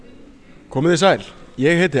Komið þið sæl,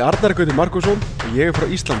 ég heiti Arnar Gauti Markusson og ég frá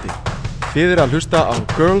Íslandi. Þið að hlusta á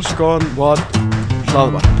Girls Gone Wild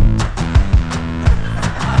hlaðvarp.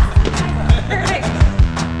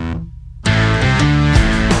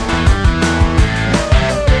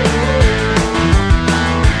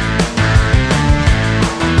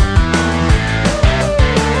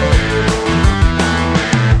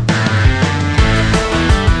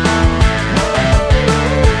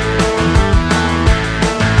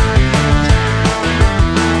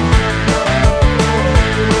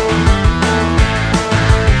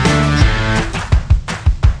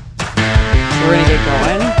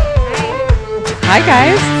 Hi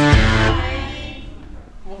guys.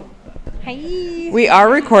 Hi. We are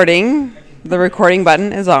recording. The recording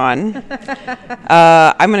button is on.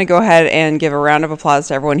 I'm going to go ahead and give a round of applause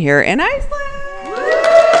to everyone here in Iceland.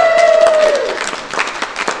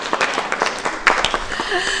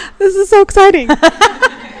 This is so exciting.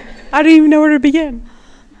 I don't even know where to begin.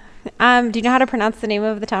 Do you know how to pronounce the name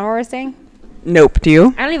of the town where we're staying? Nope. Do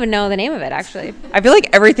you? I don't even know the name of it, actually. I feel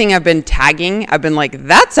like everything I've been tagging, I've been like,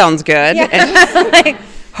 that sounds good. Yeah. And like,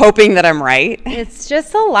 hoping that I'm right. It's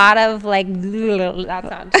just a lot of like that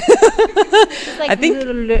sound. It's like, I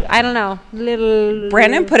think I don't know.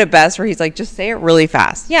 Brandon put it best where he's like, just say it really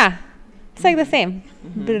fast. Yeah. It's like the same.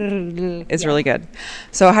 It's really good.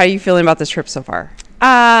 So how are you feeling about this trip so far?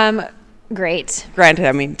 Great. Granted,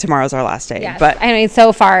 I mean, tomorrow's our last day. Yes. But I mean,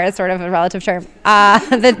 so far is sort of a relative term.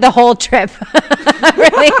 The whole trip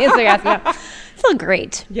really is what you're asking about. Still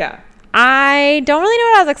great. Yeah. I don't really know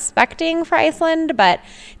what I was expecting for Iceland, but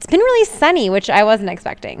it's been really sunny, which I wasn't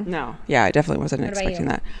expecting. No. Yeah, I definitely wasn't expecting you?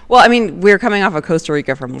 that. Well, I mean, we were coming off of Costa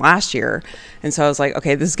Rica from last year. And so I was like,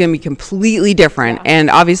 okay, this is going to be completely different. Yeah. And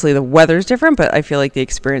obviously the weather's different, but I feel like the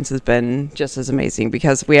experience has been just as amazing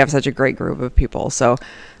because we have such a great group of people. So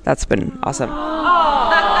that's been awesome.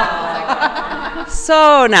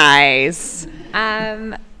 So nice.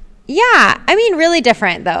 Yeah, I mean, really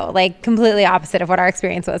different though, like completely opposite of what our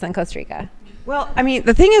experience was in Costa Rica. Well, I mean,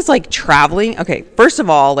 the thing is like traveling. Okay, first of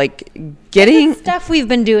all, like getting the stuff we've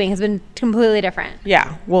been doing has been completely different.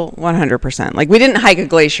 Yeah, well, 100%. Like we didn't hike a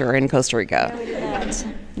glacier in Costa Rica. No, we did not.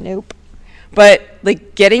 Nope. But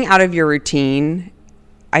like getting out of your routine,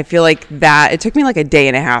 I feel like that it took me like a day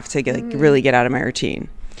and a half to get, like, really get out of my routine.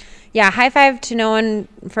 Yeah, high five to no one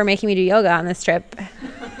for making me do yoga on this trip.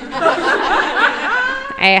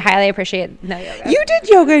 I highly appreciate no yoga. You did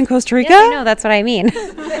yoga in Costa Rica? Yes, I know, that's what I mean.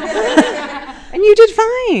 And you did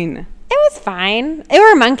fine. It was fine. There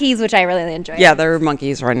were monkeys, which I really enjoyed. Yeah, there were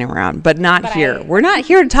monkeys running around, but not here. We're not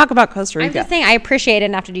here to talk about Costa Rica. I'm just saying I appreciate it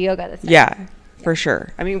enough to do yoga this time. Yeah, for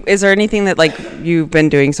sure. I mean, is there anything that like you've been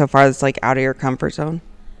doing so far that's like out of your comfort zone?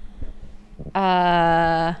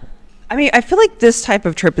 I mean, I feel like this type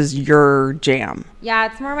of trip is your jam.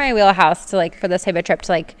 Yeah, it's more my wheelhouse to like for this type of trip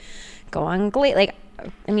to like go on like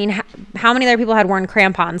I mean, how many other people had worn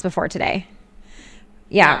crampons before today?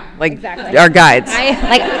 Yeah, like exactly. Our guides.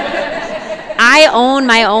 I own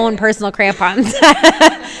my own personal crampons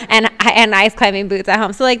and ice climbing boots at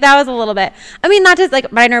home. So like that was a little bit. I mean, not just like,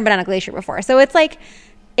 but I've never been on a glacier before. So it's like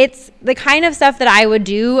it's the kind of stuff that I would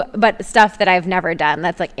do, but stuff that I've never done.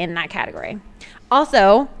 That's like in that category.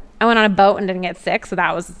 Also, I went on a boat and didn't get sick, so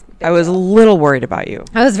that was. I was a little worried about you.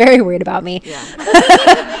 I was very worried about me. Yeah.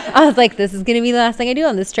 I was like, this is going to be the last thing I do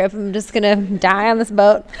on this trip. I'm just going to die on this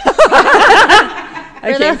boat.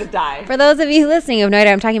 I came to die. For those of you listening who have no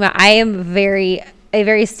idea what I'm talking about, I am a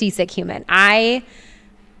very seasick human. I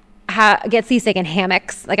get seasick in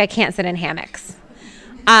hammocks. Like, I can't sit in hammocks.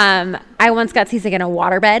 I once got seasick in a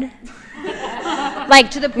waterbed.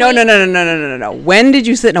 Like to the point. No. When did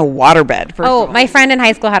you sit in a waterbed? My friend in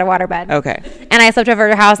high school had a waterbed. Okay. And I slept over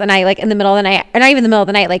at her house, and I like in the middle of the night, or not even the middle of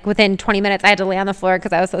the night, like within 20 minutes, I had to lay on the floor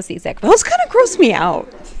because I was so seasick. Those kind of gross me out.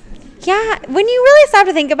 Yeah, when you really stop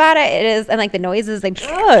to think about it, it is, and like the noises, like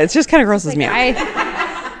it just kind of grosses like, me out.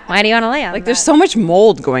 Why do you want to lay on? Like there's so much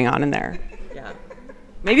mold going on in there. Yeah.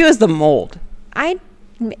 Maybe it was the mold.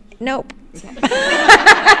 Nope.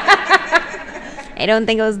 I don't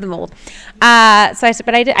think it was the mold. I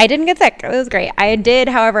didn't get sick. It was great. I did,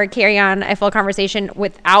 however, carry on a full conversation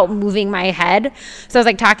without moving my head. So I was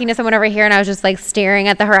like talking to someone over here, and I was just like staring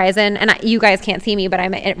at the horizon. And you guys can't see me, but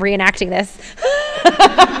I'm reenacting this.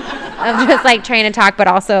 I'm just like trying to talk, but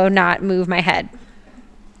also not move my head.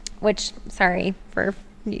 Which, sorry for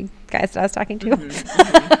you guys that I was talking to.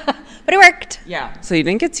 But it worked. Yeah. So you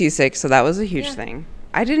didn't get seasick, so that was a huge thing.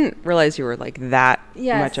 I didn't realize you were like that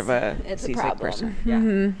much of a seasick person. Yeah.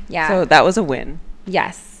 Mm-hmm. Yeah. So that was a win.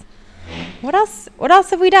 Yes. What else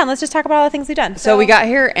have we done? Let's just talk about all the things we've done. So we got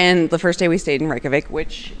here, and the first day we stayed in Reykjavik,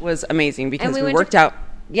 which was amazing because we worked out.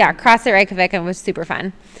 CrossFit Reykjavik, and it was super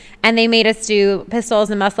fun. And they made us do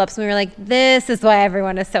pistols and muscle ups, and we were like, this is why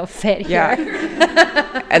everyone is so fit here.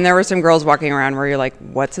 Yeah. And there were some girls walking around where you're like,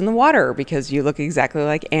 what's in the water? Because you look exactly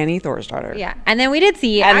like Annie Thorsdottir. Yeah. And then we did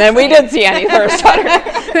see Annie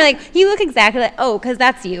Thorsdottir. We're like, you look exactly like, because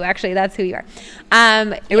that's you. Actually, that's who you are.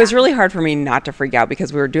 It was really hard for me not to freak out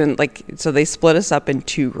because we were doing so they split us up in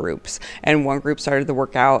 2 groups, and one group started the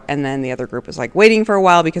workout, and then the other group was like waiting for a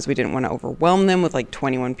while because we didn't want to overwhelm them with like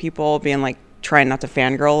 21 people being like trying not to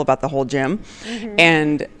fangirl about the whole gym. Mm-hmm.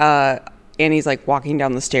 And Annie's like walking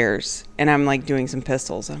down the stairs, and I'm like doing some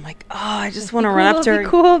pistols, and I'm like, oh, I just want to run up to her,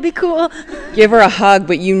 be cool, give her a hug.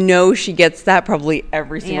 But she gets that probably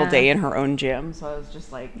every single day in her own gym. So I was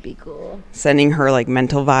just like, be cool, sending her like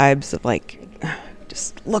mental vibes of like,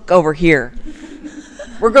 just look over here.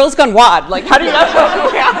 We're Girls Gone WOD. Like, how do you not know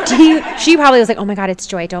who we are? She probably was like, oh my God, it's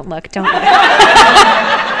Joy. Don't look. Jeez,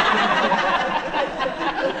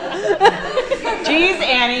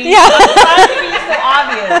 Annie. Yeah. I'm trying to be so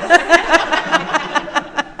obvious.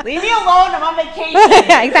 Leave me alone. I'm on vacation.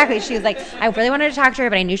 Yeah, exactly. She was like, I really wanted to talk to her,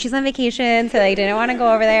 but I knew she's on vacation, so I didn't want to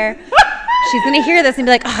go over there. She's going to hear this and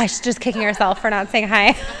be like, oh, she's just kicking herself for not saying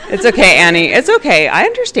hi. It's okay, Annie. It's okay. I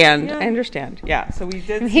understand. Yeah. I understand. Yeah, so we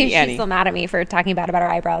did see Annie. She's still mad at me for talking bad about her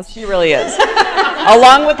eyebrows. She really is.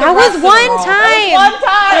 Along with the rest of the world.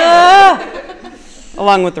 That was one time.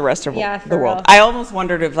 Along with the rest of the world. Real. I almost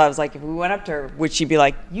wondered if we went up to her, would she be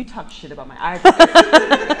like, you talk shit about my eyebrows?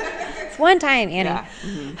 It's one time, Annie. Yeah.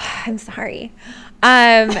 Mm-hmm. I'm sorry.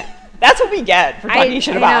 That's what we get for talking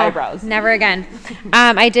shit about eyebrows. Never again.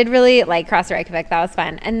 I did really like CrossFit Reykjavik. That was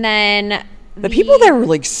fun. And then the people there were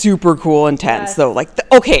like super cool and tense though. Like,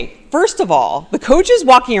 okay, first of all, the coaches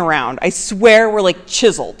walking around, I swear were like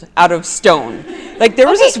chiseled out of stone. Like there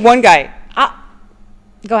was this one guy.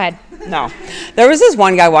 Go ahead. No. There was this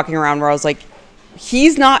one guy walking around where I was like,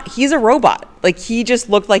 he's a robot. Like he just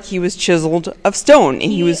looked like he was chiseled of stone,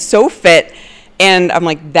 and he was so fit. And I'm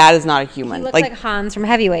like, that is not a human. He looked like Hans from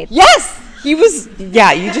Heavyweight. Yes! He was,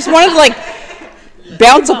 you just wanted to like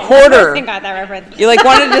bounce a quarter. I got that reference. You like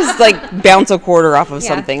wanted to just like bounce a quarter off of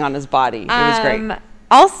something on his body. It was great.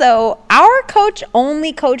 Also, our coach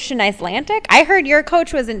only coached in Icelandic. I heard your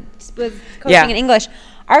coach was coaching in English.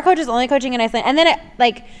 Our coach is only coaching in Iceland. And then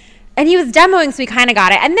and he was demoing, so we kind of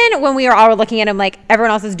got it. And then when we were all looking at him, like everyone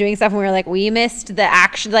else was doing stuff, and we were like, we missed the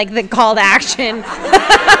action, like the call to action.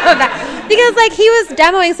 Because like he was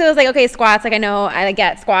demoing, so it was like, okay, squats, like I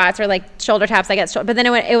get squats, or like shoulder taps, I get but then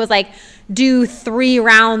it was like do 3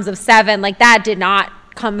 rounds of 7. Like that did not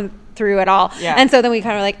come through at all. Yeah. And so then we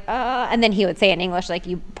kind of like, and then he would say it in English, like,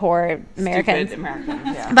 you poor Americans. Stupid Americans,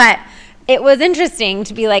 yeah. But it was interesting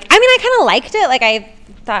to be like, I mean, I kind of liked it. Like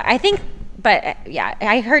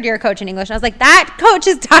I heard your coach in English, and I was like, that coach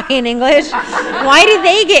is talking English. Why do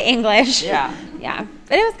they get English? Yeah. Yeah.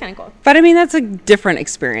 But it was kind of cool. But I mean, that's a different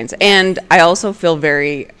experience. And I also feel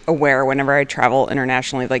very aware whenever I travel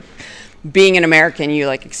internationally, like being an American, you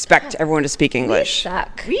like expect everyone to speak English. We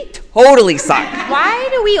suck. We totally suck. Why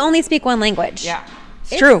do we only speak one language? Yeah.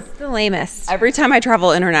 It's true. The lamest. Every time I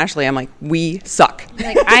travel internationally, I'm like, we suck.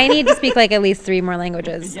 Like, I need to speak like at least 3 more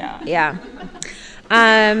languages. Yeah. Yeah.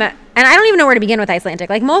 And I don't even know where to begin with Icelandic.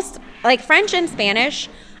 Like most, like French and Spanish,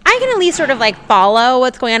 I can at least sort of like follow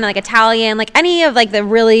what's going on in like Italian, like any of like the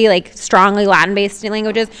really like strongly Latin-based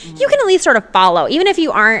languages. You can at least sort of follow, even if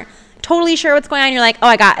you aren't totally sure what's going on. You're like, oh,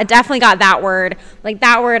 I definitely got that word. Like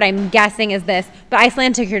that word, I'm guessing is this. But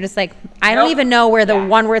Icelandic, you're just like, I don't even know where the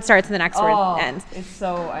one word starts and the next word ends. It's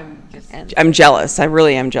so I'm jealous. I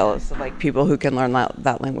really am jealous of like people who can learn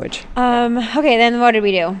that language. Okay, then what did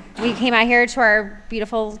we do? We came out here to our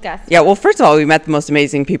beautiful guests. Yeah. Well, first of all, we met the most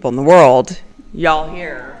amazing people in the world. Y'all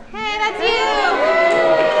here. Hey, that's you.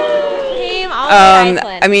 Came all the way to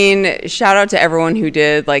Iceland. I mean, shout out to everyone who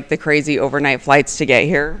did like the crazy overnight flights to get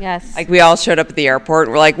here. Yes. Like we all showed up at the airport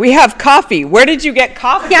and we're like, we have coffee. Where did you get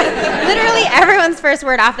coffee? Yeah. Literally everyone's first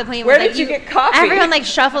word off the plane was where did you get coffee? Everyone like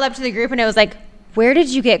shuffled up to the group and it was like, where did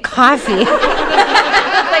you get coffee? Like,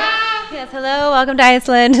 yes, hello, welcome to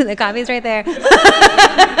Iceland. The coffee's right there.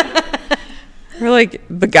 We're like,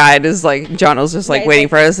 the guide is like, John was just like waiting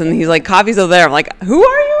for us, and he's like, coffee's over there. I'm like, who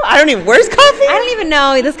are you? Where's coffee? I don't even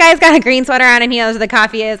know. This guy's got a green sweater on and he knows where the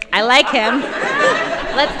coffee is. I like him.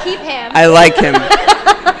 Let's keep him. I like him.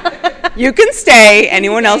 You can stay.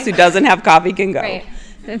 Anyone else who doesn't have coffee can go. Right.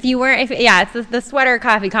 It's the sweater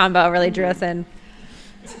coffee combo really drew us in.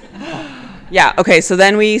 Yeah, okay, so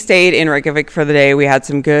then we stayed in Reykjavik for the day. We had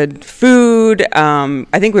some good food.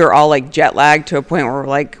 I think we were all like jet lagged to a point where we're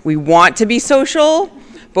like, we want to be social,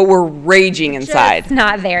 but we're raging inside. It's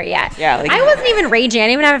not there yet. Yeah, like- I wasn't even raging. I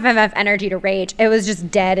didn't even have enough energy to rage. It was just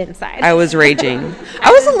dead inside. I was raging.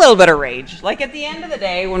 I was a little bit of rage. Like at the end of the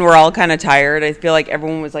day, when we're all kind of tired, I feel like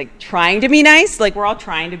everyone was like trying to be nice. Like we're all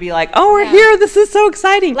trying to be like, oh, we're here. This is so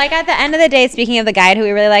exciting. Like at the end of the day, speaking of the guide who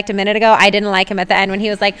we really liked a minute ago, I didn't like him at the end when he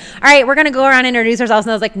was like, all right, we're going to go around and introduce ourselves.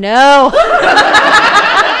 And I was like, no.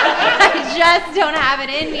 I just don't have it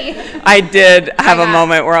in me. I did have a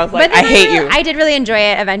moment where I was like, I hate you. I did really enjoy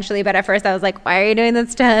it eventually, but at first I was like, why are you doing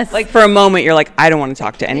this to us? Like for a moment, you're like, I don't want to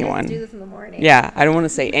talk to anyone. Let's do this in the morning. Yeah, I don't want to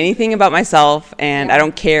say anything about myself, and I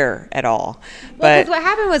don't care at all. Well, But what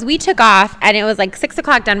happened was we took off, and it was like 6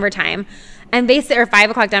 o'clock Denver time, and or 5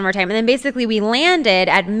 o'clock Denver time, and then basically we landed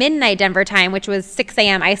at midnight Denver time, which was 6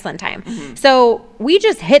 a.m. Iceland time. So we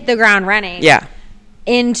just hit the ground running. yeah,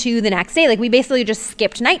 Into the next day, like we basically just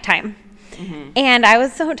skipped nighttime, and I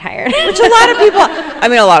was so tired. which a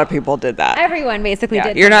lot of people did that. Everyone basically Yeah,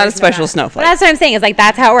 did. you're some not a version of special that. snowflake. But that's what I'm saying is like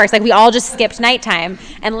that's how it works. Like we all just skipped nighttime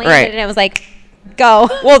and landed, Right. and it was like, go.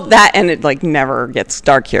 Well, that and it like never gets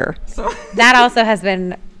dark here. So That also has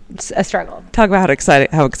been a struggle. talk about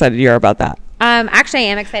how excited you are about that. Actually, I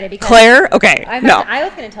am excited because Claire, okay, I no,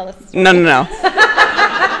 was going to tell this story. no.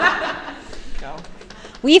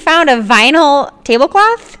 We found a vinyl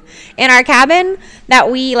tablecloth in our cabin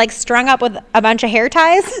that we like strung up with a bunch of hair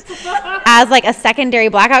ties as like a secondary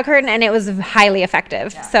blackout curtain, and it was highly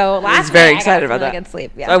effective. So last I was very night excited I got about really that. Good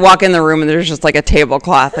sleep. So I walk in the room and there's just like a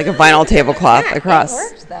tablecloth, like a vinyl tablecloth across.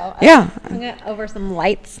 It worked though. Yeah. I hung it over some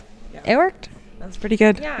lights. It worked. That's pretty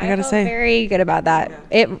good. Yeah, I gotta felt say. very good about that.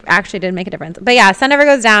 It actually did make a difference. But yeah, sun never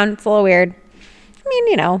goes down. It's a little weird. I mean,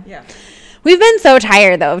 you know. Yeah. We've been so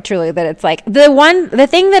tired though, truly, that it's like the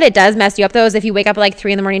thing that it does mess you up though is if you wake up at like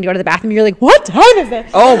 3 a.m. to go to the bathroom, you're like, what time is it?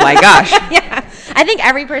 Oh my gosh. Yeah. I think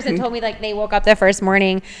every person told me like they woke up the first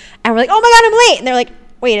morning and we're like, oh my God, I'm late. And they're like,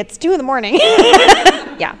 wait, it's 2 a.m.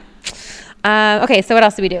 Yeah. Okay, so what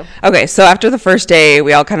else did we do? Okay, so after the first day,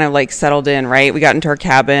 we all kind of like settled in, right? We got into our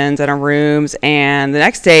cabins and our rooms, and the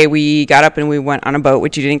next day we got up and we went on a boat,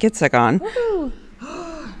 which you didn't get sick on. Woo.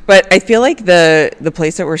 But I feel like the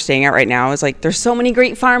place that we're staying at right now is like there's so many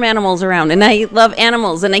great farm animals around, and I love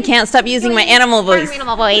animals, and I can't stop using my animal voice.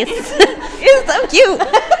 Animal voice. It's so cute.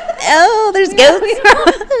 Oh, there's goats.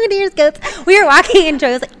 Oh, there's goats. We were walking and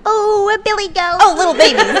Joey was like, oh, a billy goat. Oh, little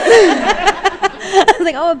babies. I was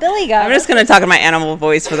like, oh, a billy goat. I'm just gonna talk in my animal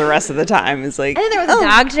voice for the rest of the time. It's like, I think there was a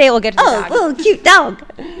dog today. We'll get to the dog. little cute dog.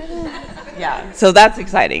 Yeah, so that's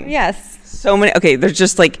exciting. Yes. So many. Okay, there's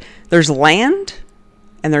just like there's land,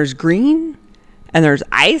 and there's green, and there's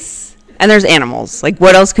ice, and there's animals. Like,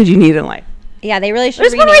 what else could you need in life? Yeah, they really should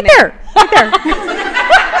There's one right rename it. there. Right there.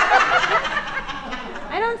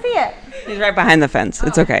 I don't see it. He's right behind the fence.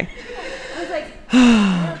 It's okay. I was like,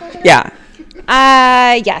 Yeah.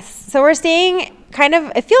 yes. So we're staying kind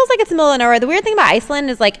of, it feels like it's in the middle of nowhere. The weird thing about Iceland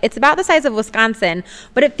is like, it's about the size of Wisconsin,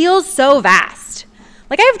 but it feels so vast.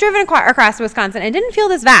 Like I've driven across Wisconsin and it didn't feel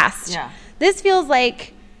this vast. Yeah. This feels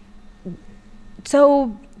like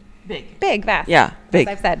so Big. vast. Yeah, big.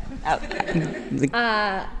 As I've said.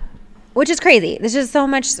 The- Which is crazy. There's just so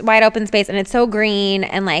much wide open space and it's so green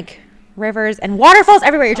and like rivers and waterfalls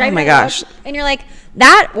everywhere. You're driving my down the gosh. road, and you're like,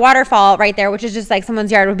 that waterfall right there, which is just like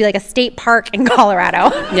someone's yard, would be like a state park in Colorado.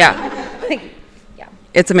 yeah. Like, yeah.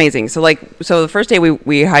 It's amazing. So the first day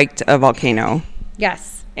we hiked a volcano,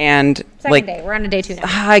 Yes. and Second like day. We're on a day 2 now.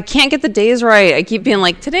 I can't get the days right. I keep being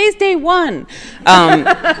like, today's day 1.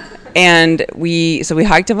 And we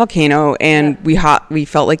hiked a volcano, and we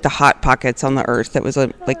felt like the hot pockets on the earth. That was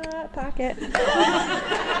like Pocket.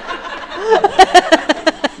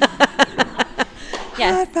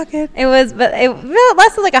 Yes. hot pocket. It was, but it felt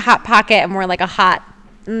less like a hot pocket and more like a hot.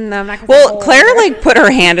 No, I'm not gonna say Well, hole. Claire like put her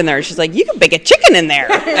hand in there. She's like, you can bake a chicken in there.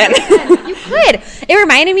 And You could. It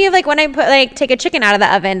reminded me of like when I take a chicken out of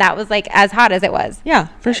the oven that was like as hot as it was. yeah,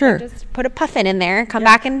 for sure. Just put a puffin in there, come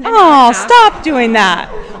back and. Oh, stop doing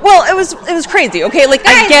that. Well, it was crazy. Okay, like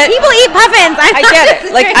I Guys, get people eat puffins. I get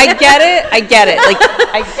it. Like I get it. Like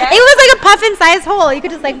I get It was like a puffin-sized hole. You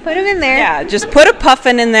could just like put them in there. Yeah, just put a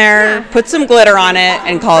puffin in there, put some glitter on it,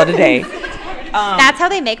 and call it a day. That's how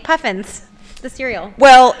they make puffins. The cereal.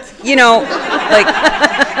 Well, you know, like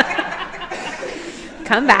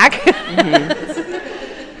Come back.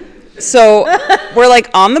 so we're like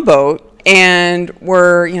on the boat and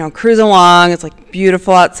we're, cruising along. It's like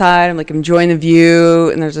beautiful outside. I'm like enjoying the view,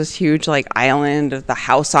 and there's this huge like island with the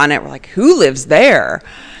house on it. We're like, who lives there?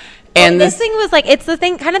 And this thing was like, it's the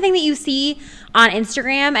kind of thing that you see on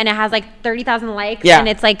Instagram and it has like 30,000 likes. Yeah. And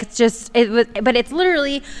it's like, but it's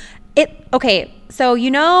literally, okay. So,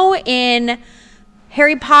 in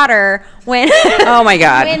Harry Potter when Oh my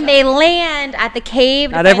God. when they land at the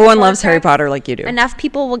cave. Not everyone loves Harry Potter like you do. Enough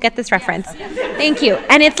people will get this reference. Thank you.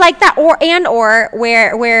 And it's like that, or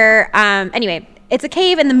where anyway, it's a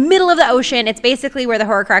cave in the middle of the ocean. It's basically where the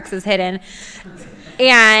Horcrux is hidden,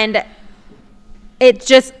 and it's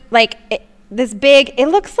just like this big. It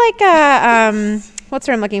looks like a what's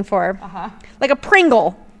what I'm looking for? Like a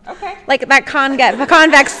Pringle. Okay. Like that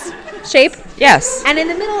convex shape. Yes. And in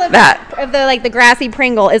the middle of that of the grassy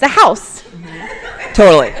Pringle is a house.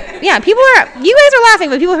 Totally. Yeah, you guys are laughing,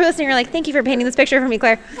 but people who are listening are like, thank you for painting this picture for me,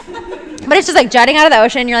 Claire. But it's just like jutting out of the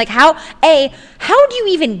ocean. You're like, how do you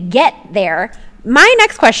even get there? My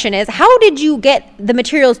next question is, how did you get the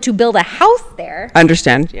materials to build a house there?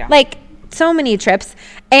 Understand. Yeah. Like, so many trips.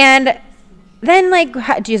 And then, like,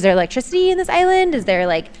 is there electricity in this island? Is there,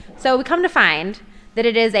 like, so we come to find that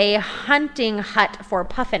it is a hunting hut for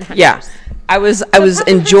puffin hunters. Yeah. I was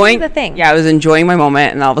enjoying the thing. Yeah, I was enjoying my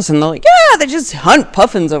moment, and all of a sudden they're like, yeah, they just hunt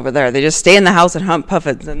puffins over there. They just stay in the house and hunt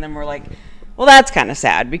puffins. And then we're like, well, that's kind of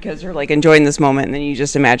sad because you're like enjoying this moment, and then you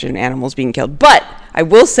just imagine animals being killed. But I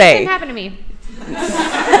will say, it didn't happen to me.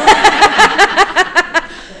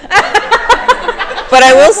 But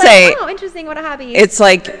I will say, oh, interesting, what a hobby. it's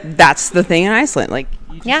like that's the thing in Iceland. Like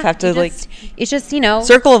you just have to it's just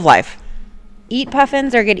circle of life. Eat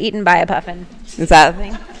puffins or get eaten by a puffin. Is that a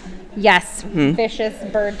thing? Yes, vicious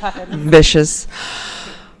bird puffins. Vicious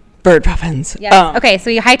bird puffins. Yes. Okay, so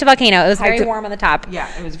you hiked a volcano. It was very warm on the top. Yeah,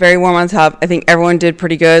 it was very warm on top. I think everyone did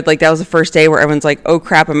pretty good. Like that was the first day where everyone's like, "Oh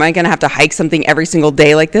crap, am I gonna have to hike something every single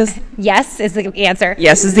day like this?" Yes is the answer.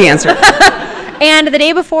 Yes is the answer. And the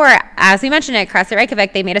day before, as we mentioned at CrossFit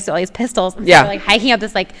Reykjavik, they made us do all these pistols. And so we're like hiking up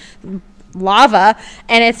this like lava,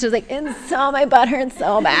 and it's just like, my butt hurts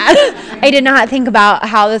so bad. I did not think about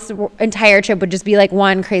how this entire trip would just be like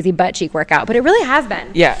one crazy butt cheek workout, but it really has been.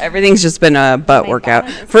 Yeah, everything's just been a butt workout.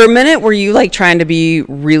 For a minute, were you like trying to be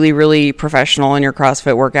really, really professional in your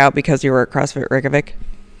CrossFit workout because you were at CrossFit Reykjavik?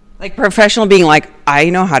 Like professional being like, I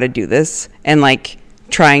know how to do this, and like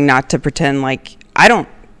trying not to pretend like I don't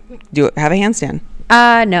have a handstand.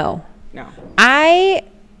 No. I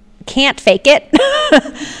can't fake it.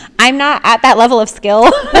 I'm not at that level of skill.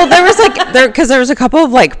 Well, there was a couple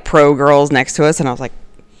of like pro girls next to us, and I was like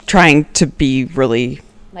trying to be really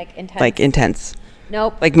intense.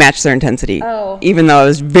 Nope. Like match their intensity. Oh. Even though I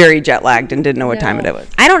was very jet lagged and didn't know what time it was.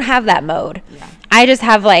 I don't have that mode. Yeah. I just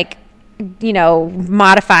have like,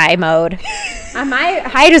 modify mode.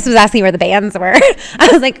 I just was asking where the bands were. I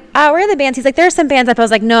was like, where are the bands? He's like, there's some bands up. I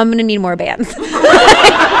was like, no, I'm going to need more bands.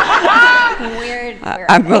 Weird.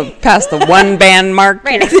 I'm past the one band mark.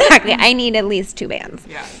 Right, exactly. I need at least 2 bands.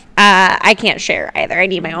 Yeah. I can't share either. I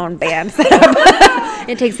need my own band setup.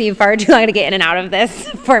 It takes me far too long to get in and out of this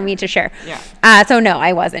for me to share. Yeah. So no,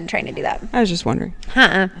 I wasn't trying to do that. I was just wondering.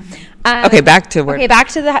 Okay, back to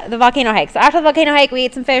the volcano hike. So after the volcano hike, we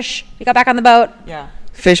ate some fish. We got back on the boat. Yeah.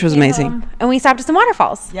 Fish was amazing. And we stopped at some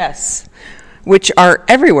waterfalls. Yes. Which are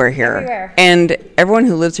everywhere here. Everywhere. And everyone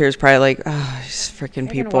who lives here is probably like, oh, these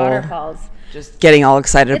freaking people. Waterfalls. Just getting all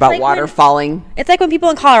excited about like water falling. It's like when people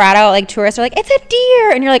in Colorado, like tourists, are like, it's a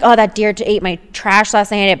deer. And you're like, oh, that deer ate my trash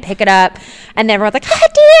last night. I didn't pick it up. And then everyone's like,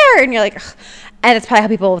 deer. And you're like, ugh. And that's probably how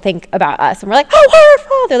people think about us. And we're like, oh,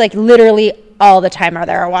 waterfall. They're like, literally all the time are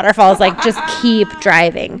there waterfalls. Like, just keep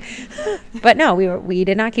driving. But no, we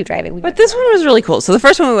did not keep driving. But this one was really cool. So the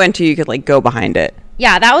first one we went to, you could like go behind it.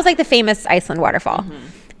 Yeah, that was like the famous Iceland waterfall. Mm-hmm.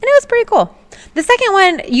 And it was pretty cool. The second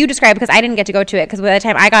one you described, because I didn't get to go to it, because by the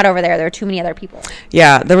time I got over there were too many other people.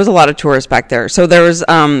 Yeah, there was a lot of tourists back there. So there was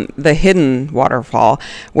the hidden waterfall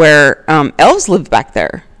where elves lived back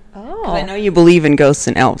there. Oh. I know you believe in ghosts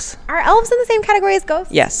and elves. Are elves in the same category as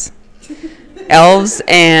ghosts? Yes. Elves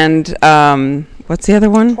and what's the other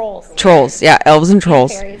one? Trolls. Yeah, elves and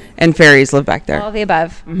trolls. And fairies live back there. All of the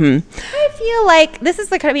above. Mm-hmm. I feel like this is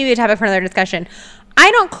maybe a topic for another discussion. I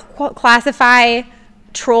don't classify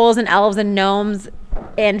trolls and elves and gnomes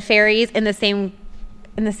and fairies in the same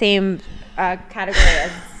category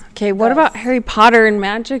as okay, what about Harry Potter and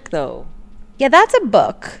magic though? Yeah, that's a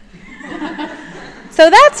book. So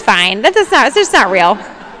that's fine. It's just not real.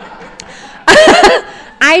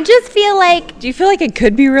 I just feel like... Do you feel like it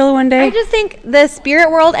could be real one day? I just think the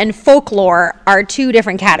spirit world and folklore are 2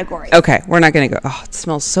 different categories. Okay, we're not going to go, oh, it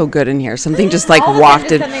smells so good in here. Something just like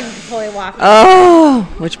wafted. Something totally wafted. Oh,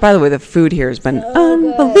 which by the way, the food here has been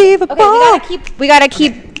unbelievable. Okay, we gotta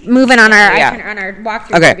keep moving on our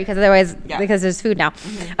walkthrough here because otherwise, because there's food now.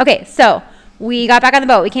 Mm-hmm. Okay, so We got back on the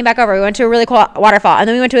boat. We came back over. We went to a really cool waterfall. And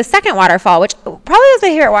then we went to a second waterfall, which probably was my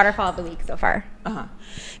favorite waterfall of the week so far.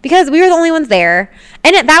 Because we were the only ones there.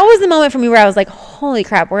 And that was the moment for me where I was like, holy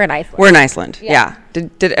crap, we're in Iceland. We're in Iceland. Yeah.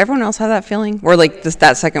 Did everyone else have that feeling? Or like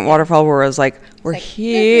that second waterfall where I was like, we're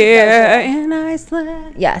here in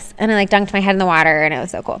Iceland. Yes. And I like dunked my head in the water and it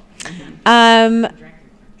was so cool.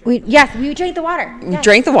 We drank the water. We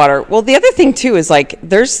drank the water. Well, the other thing too is like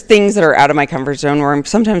there's things that are out of my comfort zone where I'm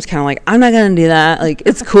sometimes kind of like, I'm not gonna do that. Like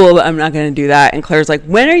it's cool, but I'm not gonna do that. And Claire's like,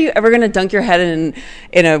 when are you ever gonna dunk your head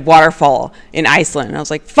in a waterfall in Iceland? And I was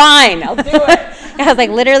like, fine, I'll do it. I was like,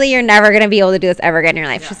 literally, you're never gonna be able to do this ever again in your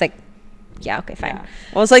life. She's like, yeah, okay, fine. Yeah.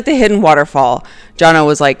 Well, it's like the hidden waterfall. Jono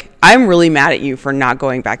was like, I'm really mad at you for not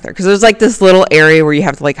going back there. Because there's like this little area where you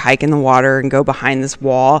have to like hike in the water and go behind this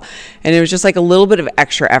wall. And it was just like a little bit of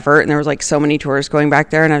extra effort. And there was like so many tourists going back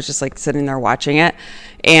there. And I was just like sitting there watching it.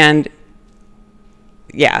 And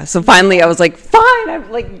yeah, so finally I was like, fine. I'm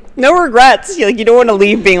like, no regrets. You don't want to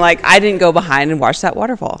leave being like, I didn't go behind and watch that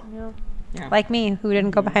waterfall. Yeah. Like me, who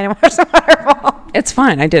didn't go behind and watch the waterfall. It's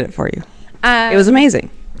fine. I did it for you. It was amazing.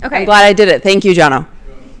 Okay. I'm glad I did it. Thank you, Jono.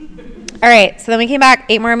 All right. So then we came back,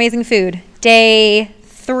 ate more amazing food. Day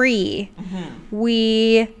 3,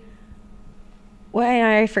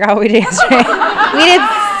 I forgot what we did yesterday. We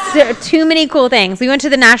did too many cool things. We went to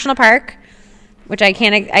the national park, which I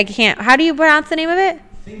can't. How do you pronounce the name of it?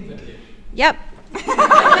 Yep.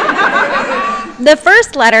 The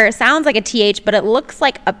first letter sounds like a TH, but it looks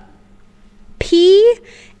like a P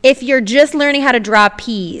if you're just learning how to draw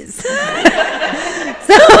peas.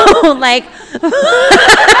 So like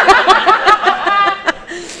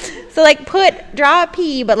draw a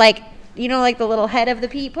pea, but like like the little head of the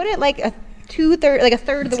pea, put it like a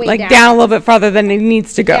third of the way like down a little bit farther than it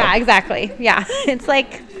needs to go. Yeah, exactly. Yeah. It's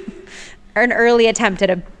like an early attempt at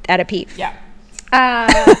a pea. Yeah.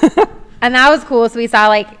 And that was cool. So we saw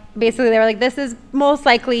like basically they were like, this is most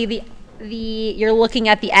likely the you're looking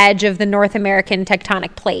at the edge of the North American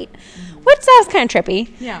tectonic plate. Which sounds kind of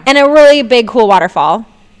trippy. Yeah. And a really big, cool waterfall.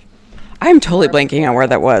 I'm totally blanking on where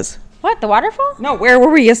that was. What? The waterfall? No, where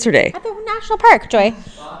were we yesterday? At the national park, Joy.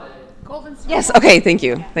 Yes. Okay. Thank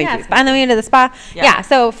you. Thank you. And then we went to the spa. Yeah.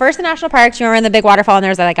 So first the national park. Do you remember in the big waterfall and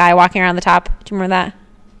there's that guy walking around the top? Do you remember that?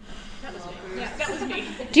 That was me.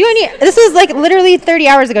 Do you need? This was like literally 30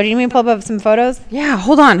 hours ago. Do you need me to pull up some photos? Yeah.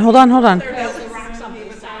 Hold on.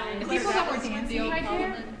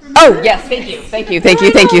 Oh, yes, thank you. Good.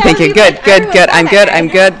 I'm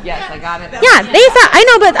good. Yes, I got it. Yeah, they saw. I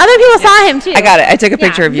know, but other people saw him too. I got it. I took a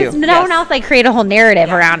picture of you. No one else like create a whole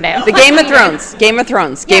narrative around it. The Game of Thrones.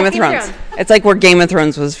 It's like where Game of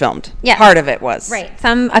Thrones was filmed. Yeah. Part of it was. Right.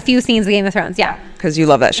 A few scenes of Game of Thrones. Yeah. Because you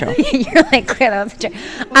love that show. You're like, clear that was a joke.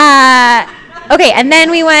 Okay, and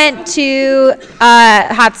then we went to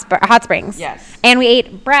Hot Springs. Yes. And we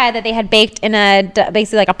ate bread that they had baked in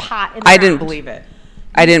basically like a pot. I didn't believe it.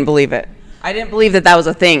 I didn't believe that was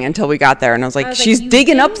a thing until we got there, and I was like, she's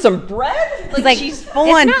digging up some bread? Like she's full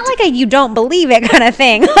on. It's not like a you don't believe it kind of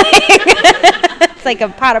thing. It's like a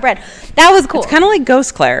pot of bread. That was cool. It's kind of like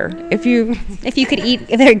Ghost Claire. If you could eat,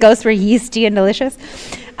 if their ghosts were yeasty and delicious.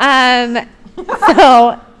 So,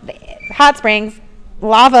 hot springs,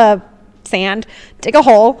 lava sand, dig a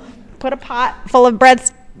hole, put a pot full of bread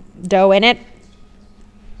dough in it.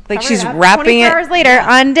 Like she's wrapping 24 hours later,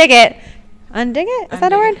 undig it. Undig it? Is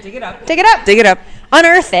that a word? Dig it up. Dig it up.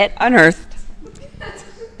 Unearth it. Unearthed.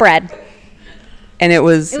 Bread. And it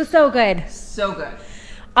was so good. So good.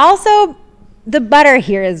 Also, the butter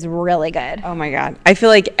here is really good. Oh my God. I feel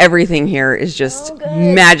like everything here is just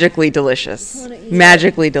magically delicious.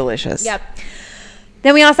 Magically delicious. Yep.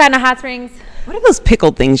 Then we also had in a hot springs. What are those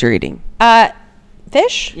pickled things you're eating?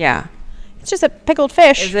 Fish? Yeah. It's just a pickled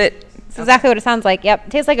fish. Is it? It's exactly what it sounds like. Yep.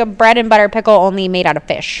 It tastes like a bread and butter pickle only made out of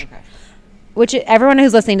fish. Okay. Which everyone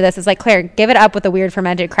who's listening to this is like, Claire, give it up with the weird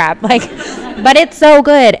fermented crap. Like, but it's so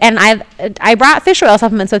good. And I brought fish oil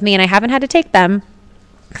supplements with me, and I haven't had to take them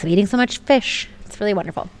because I'm eating so much fish. It's really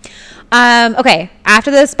wonderful. Okay,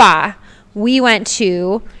 after the spa, we went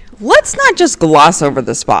to. Let's not just gloss over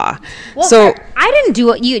the spa. Well, so I didn't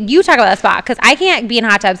do it. You talk about the spa because I can't be in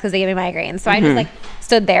hot tubs because they give me migraines. So I just like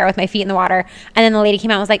stood there with my feet in the water, and then the lady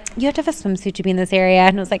came out and was like, "You have to have a swimsuit to be in this area,"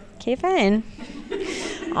 and I was like, "Okay, fine."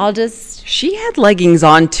 She had leggings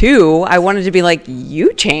on too. I wanted to be like,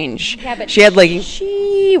 you change. Yeah, but she had leggings.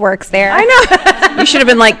 She works there. I know. You should have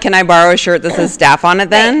been like, can I borrow a shirt that says staff on it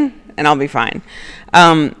then? Right. And I'll be fine.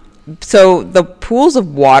 So the pools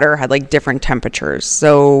of water had like different temperatures.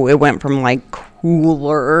 So it went from like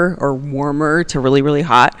cooler or warmer to really, really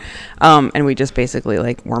hot. And we just basically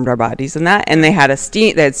like warmed our bodies in that. And they had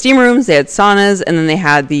steam rooms, they had saunas, and then they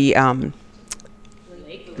had the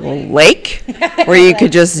lake where you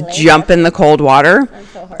could just jump in the cold water.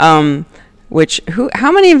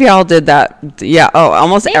 How many of y'all did that? Yeah. Oh,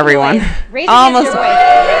 almost everyone.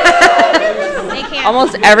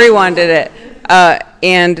 Almost everyone did it.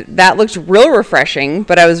 And that looked real refreshing,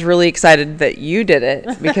 but I was really excited that you did it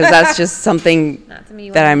because that's just something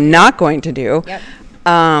that I'm not going to do. Yep.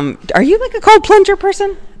 Are you like a cold plunger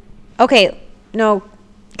person? Okay, no,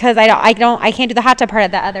 because I can't do the hot tub part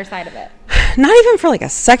at the other side of it. Not even for like a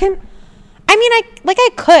second? I mean, I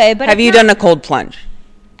could, but have you done a cold plunge?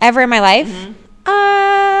 Ever in my life?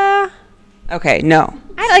 Okay, no.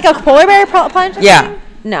 I like a polar bear plunge. Yeah.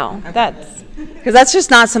 No, that's because that's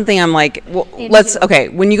just not something I'm like. Well, okay.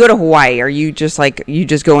 When you go to Hawaii, are you just like you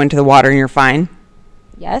just go into the water and you're fine?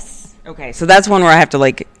 Yes. Okay, so that's one where I have to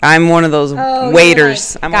like. I'm one of those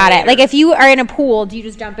waders. Like, got it. Like if you are in a pool, do you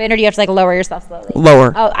just jump in, or do you have to like lower yourself slowly?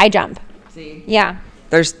 Lower. Oh, I jump. See. Yeah.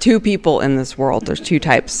 There's two people in this world. There's two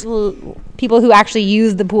types. People who actually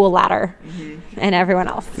use the pool ladder, and everyone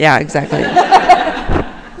else. Yeah, exactly.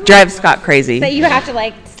 Drives Scott crazy. That you have to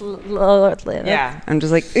like. Yeah, I'm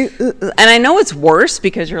just like, and I know it's worse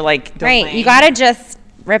because you're like, right. You gotta just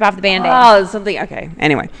rip off the Band-Aid. Oh, something. Okay.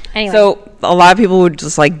 Anyway, so a lot of people would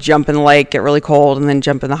just like jump in the lake, get really cold, and then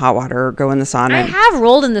jump in the hot water or go in the sauna. I have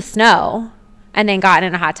rolled in the snow and then gotten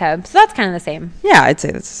in a hot tub, so that's kind of the same. Yeah, I'd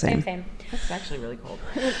say that's the same. Same. It's actually really cold.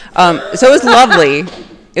 So it was lovely.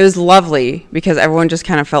 It was lovely because everyone just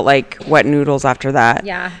kind of felt like wet noodles after that.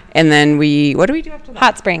 Yeah. And then what do we do after that?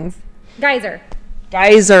 Hot springs. Geyser.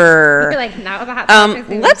 You're like, that was a hot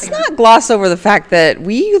springs. Let's not gloss over the fact that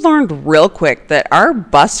we learned real quick that our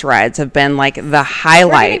bus rides have been like the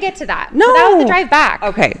highlight. We're going to get to that. No. So that was the drive back.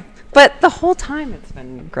 Okay. But the whole time it's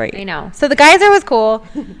been great. I know. So the geyser was cool.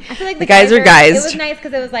 I feel like the geyser geysed. It was nice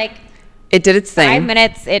because it was like it did its thing. 5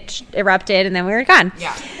 minutes, it erupted, and then we were gone.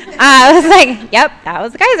 Yeah. I was like, yep, that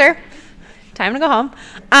was the geyser. Time to go home.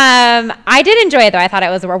 I did enjoy it, though. I thought it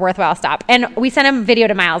was a worthwhile stop. And we sent him a video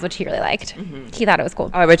to Miles, which he really liked. He thought it was cool.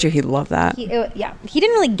 Oh, I bet you he'd love that. He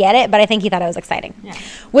didn't really get it, but I think he thought it was exciting. Yeah.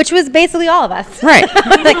 Which was basically all of us. Right.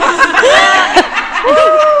 Like,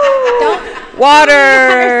 don't water.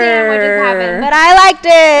 understand what just happened, but I liked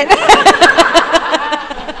it.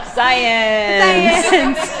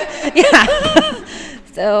 Science. Yeah.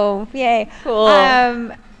 So, yay. Cool.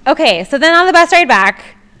 Okay, so then on the bus ride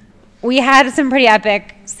back, we had some pretty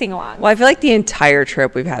epic sing-alongs. Well, I feel like the entire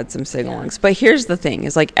trip we've had some sing-alongs. But here's the thing,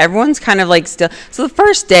 is like everyone's kind of like still. So the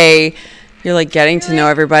first day, you're like getting to know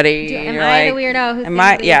everybody. Am you're I like, the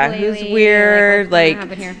weirdo who's who's weird? Like,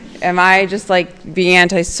 am I just like being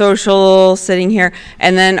antisocial sitting here?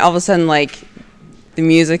 And then all of a sudden, like, the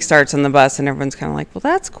music starts on the bus and everyone's kind of like, well,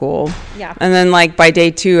 that's cool. Yeah. And then like by day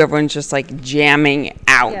 2, everyone's just like jamming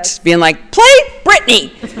out, being like, play Britney.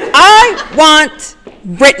 I want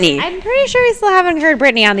Britney. I'm pretty sure we still haven't heard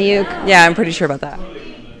Britney on the uke. Yeah, I'm pretty sure about that.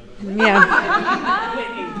 Yeah.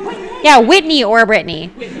 Yeah, Whitney or Britney.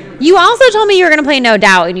 You also told me you were going to play No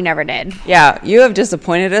Doubt and you never did. Yeah, you have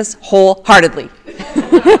disappointed us wholeheartedly.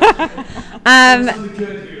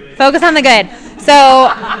 Focus on the good.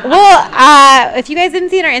 So, if you guys didn't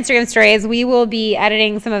see in our Instagram stories, we will be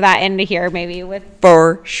editing some of that into here, maybe with.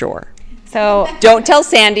 For sure. So don't tell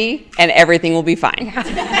Sandy, and everything will be fine. It's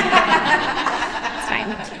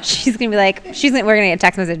fine. She's gonna be like, we're gonna get a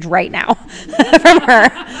text message right now from her.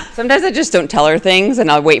 Sometimes I just don't tell her things, and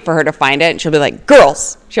I'll wait for her to find it, and she'll be like,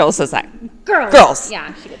 "Girls." She always says that. Girls.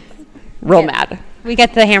 Yeah. She gets real mad. We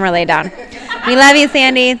get the hammer laid down. We love you,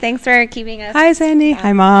 Sandy. Thanks for keeping us. Hi, Sandy.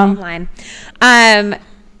 Hi, Mom. Online.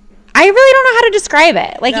 I really don't know how to describe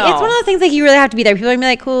it. Like, it's one of those things like you really have to be there. People are gonna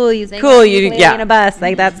be like, "Cool, you sang in a bus."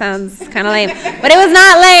 Like that sounds kind of lame, but it was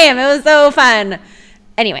not lame. It was so fun.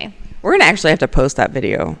 Anyway, we're gonna actually have to post that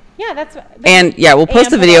video. Yeah, that's. And yeah, we'll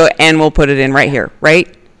post the video and we'll put it in right here, right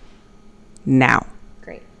now.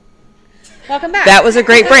 Great. Welcome back. That was a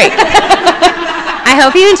great break. I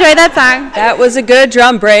hope you enjoyed that song. That was a good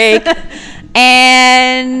drum break.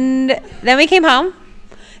 And then we came home.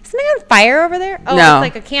 Something on fire over there? Oh, no.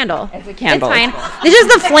 It's like a candle. It's a candle. It's fine. It's just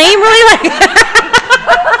the flame really like.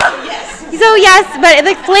 Yes. So yes, but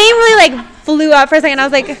the flame really like flew up for a second. I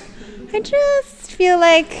was like, I just feel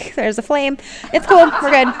like there's a flame. It's cool.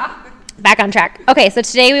 We're good. Back on track. Okay, so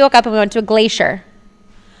today we woke up and we went to a glacier,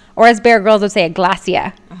 or as Bear Grylls would say, a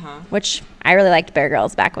glacier, which I really liked Bear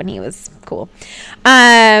Grylls back when he was cool.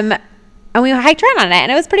 And we hiked around on it,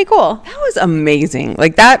 and it was pretty cool. That was amazing.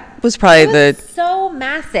 Like, that was probably so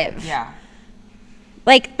massive. Yeah.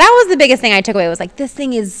 Like, that was the biggest thing I took away. Was like, this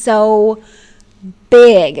thing is so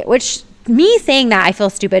big. Which, me saying that, I feel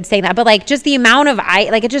stupid saying that. But, like, just the amount of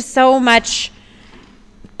it's just so much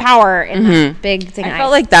power in that big thing. I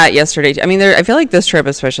felt like that yesterday. I mean, I feel like this trip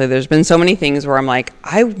especially, there's been so many things where I'm like,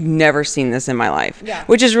 I've never seen this in my life,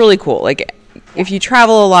 which is really cool. Like, if you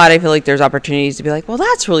travel a lot, I feel like there's opportunities to be like, well,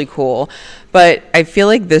 that's really cool. But I feel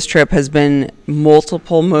like this trip has been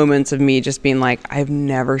multiple moments of me just being like, I've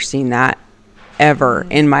never seen that ever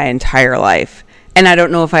in my entire life. And I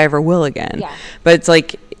don't know if I ever will again. Yeah. But it's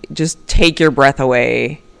like, just take your breath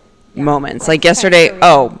away moments. Like yesterday,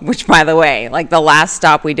 which by the way, like the last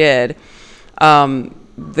stop we did,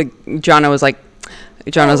 Jono was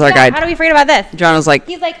our guide. How do we forget about this? John was like,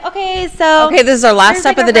 he's like, okay, this is our last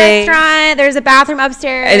stop of the day. Restaurant, there's a bathroom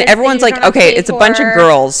upstairs, and everyone's like, okay, it's a bunch of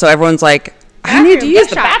girls, so everyone's like, I need to use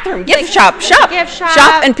the bathroom. Gift shop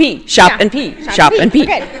and pee, shop and pee.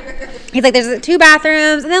 He's like, there's 2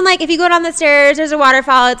 bathrooms, and then like if you go down the stairs, there's a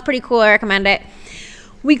waterfall. It's pretty cool. I recommend it.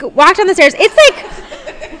 We walked down the stairs. It's like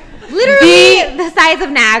literally the size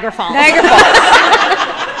of Niagara Falls. And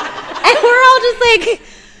we're all just like,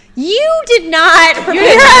 you did not prepare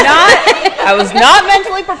us. I was not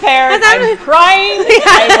mentally prepared. I'm crying.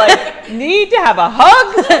 I need to have a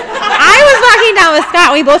hug. I was walking down with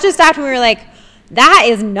Scott. We both just stopped and we were like, that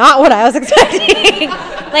is not what I was expecting.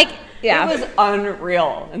 It was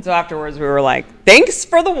unreal. And so afterwards we were like, thanks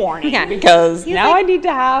for the warning. Yeah. Because now I need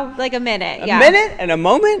to have like a minute. A minute and a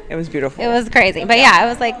moment. It was beautiful. It was crazy. But yeah, it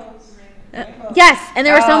was like, yes. And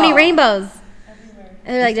there were so many rainbows.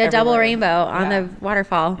 And they're like a double rainbow on the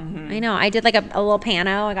waterfall. I know. I did like a little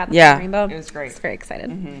pano. I got the rainbow. It was great. I was very excited.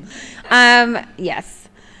 Yes.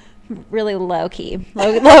 Really low key. Low.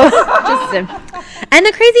 And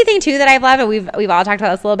the crazy thing too that I've loved, and we've all talked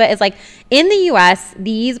about this a little bit, is like in the US,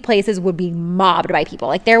 these places would be mobbed by people.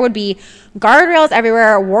 Like there would be guardrails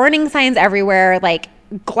everywhere, warning signs everywhere, like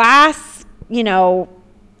glass,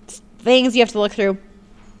 things you have to look through.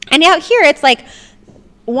 And out here it's like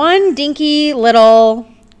one dinky little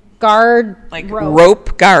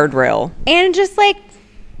rope guardrail, and just like,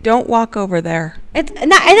 don't walk over there. It's not,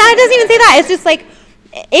 and it doesn't even say that. It's just like,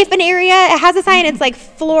 if an area has a sign, it's like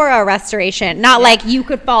flora restoration, not like you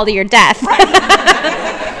could fall to your death.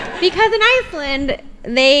 Because in Iceland,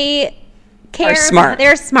 they care. Smart.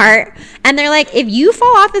 They're smart, and they're like, if you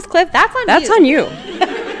fall off this cliff, that's on you. That's on you.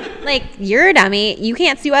 Like, you're a dummy. You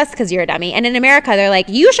can't sue us because you're a dummy. And in America, they're like,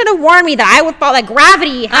 you should have warned me that I would fall. Like,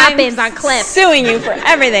 gravity happens on cliffs. Suing you for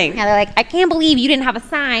everything. Yeah, they're like, I can't believe you didn't have a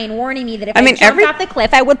sign warning me that if I jumped off the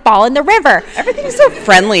cliff, I would fall in the river. Everything's so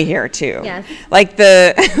friendly here, too. Yes. Like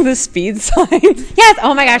the speed signs. Yes.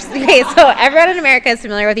 Oh, my gosh. Okay, so everyone in America is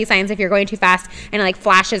familiar with these signs if you're going too fast and it, like,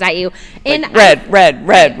 flashes at you. In like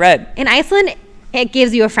red. In Iceland, it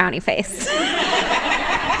gives you a frowny face.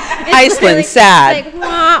 Iceland, really sad. Like,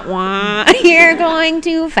 wah, wah, you're going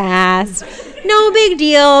too fast. No big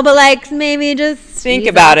deal, but like maybe just think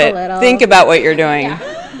about it. Think about what you're doing.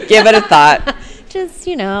 Yeah. Give it a thought. Just,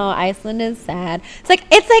 Iceland is sad.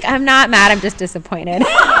 It's like I'm not mad, I'm just disappointed.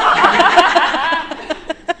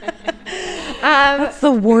 That's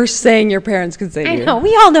the worst saying your parents could say to you. I know.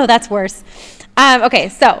 We all know that's worse. Okay,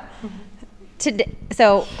 so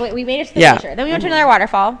we made it to the glacier. Then we went to another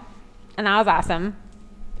waterfall, and that was awesome.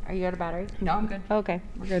 Are you out of battery? No, I'm good. Oh, okay.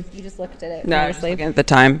 We're good. You just looked at it. No, I was looking at the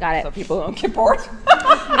time. Got it. So people don't get bored.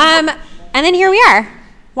 And then here we are.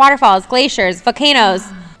 Waterfalls, glaciers, volcanoes.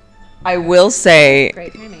 I will say...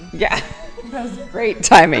 Great timing. Yeah. That was great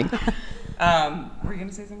timing. Were you going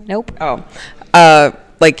to say something? Nope. Oh.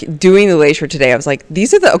 Like, doing the glacier today, I was like,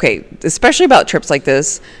 especially about trips like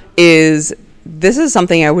this is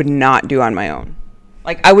something I would not do on my own.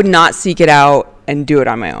 Like, I would not seek it out and do it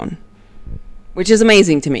on my own. Which is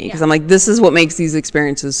amazing to me because I'm like, this is what makes these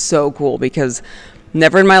experiences so cool, because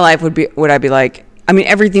never in my life would I be like, I mean,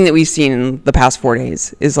 everything that we've seen in the past 4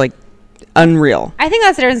 days is like unreal. I think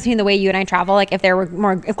that's the difference between the way you and I travel. Like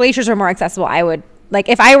if glaciers were more accessible, I would, like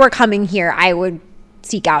if I were coming here, I would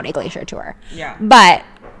seek out a glacier tour. Yeah. But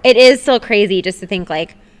it is still crazy just to think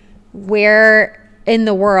like, where in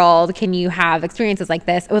the world can you have experiences like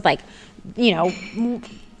this with like,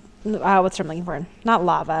 what's I'm looking for? Not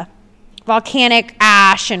lava. Volcanic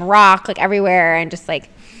ash and rock like everywhere, and just like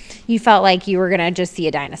you felt like you were gonna just see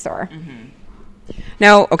a dinosaur.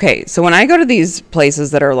 Now, okay, so when I go to these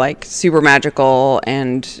places that are like super magical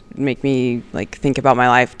and make me like think about my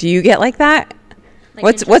life, do you get like that?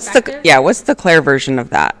 Like what's the Claire version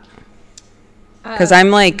of that? Because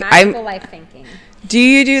I'm magical life thinking. Do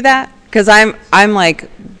you do that? Because I'm like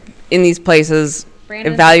in these places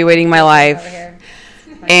evaluating my life.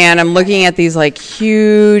 And I'm looking at these like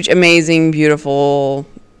huge, amazing, beautiful,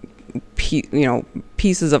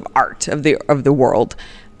 pieces of art of the world,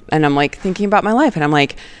 and I'm like thinking about my life, and I'm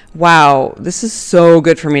like, wow, this is so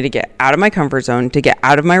good for me to get out of my comfort zone, to get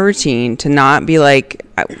out of my routine, to not be like,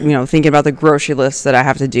 thinking about the grocery list that I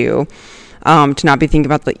have to do, to not be thinking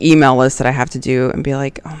about the email list that I have to do, and be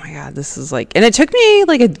like, oh my God, this is like, and it took me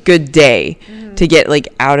like a good day to get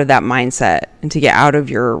like out of that mindset and to get out of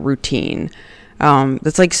your routine.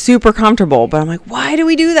 That's like super comfortable, but I'm like, why do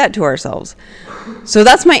we do that to ourselves? So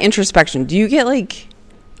that's my introspection. Do you get like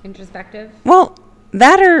Introspective? Well,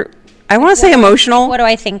 that or I want to say emotional. What do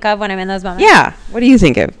I think of when I'm in those moments? Yeah. What do you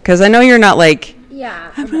think of? Because I know you're not like,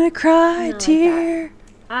 Yeah. I'm going to cry a tear.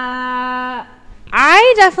 I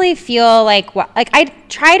definitely feel like I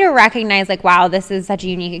try to recognize like, wow, this is such a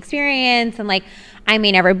unique experience, and like I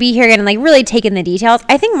may never be here again, and like really take in the details.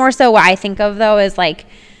 I think more so what I think of though is like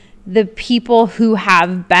the people who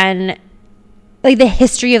have been, like the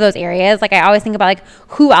history of those areas. Like I always think about like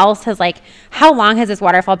who else has like, how long has this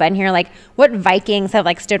waterfall been here? Like what Vikings have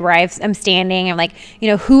like stood where I'm standing, and like,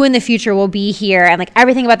 who in the future will be here, and like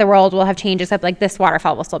everything about the world will have changed except like this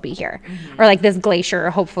waterfall will still be here, or like this glacier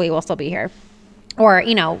hopefully will still be here, or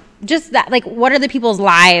just that, like what are the people's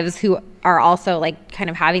lives who are also like kind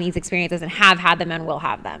of having these experiences and have had them and will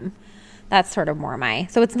have them. That's sort of more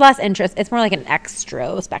so it's less interest. It's more like an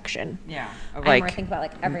extrospection. Yeah. I more think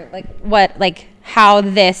about like how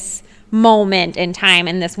this moment in time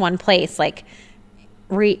in this one place like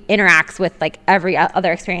interacts with like every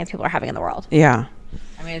other experience people are having in the world. Yeah.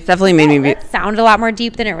 I mean, it's definitely made me it sound a lot more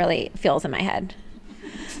deep than it really feels in my head.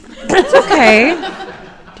 It's okay.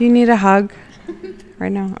 Do you need a hug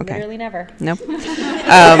right now? Okay. Literally never. Nope.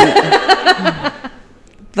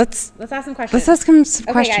 Let's ask some questions. Let's ask him some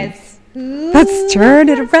questions. Guys. Let's turn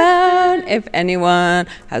it around. If anyone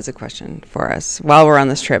has a question for us while we're on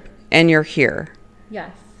this trip and you're here.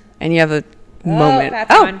 Yes. And you have a moment.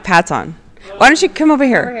 Pat's on. Why don't you come over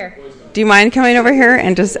here? Over here. Do you mind coming over here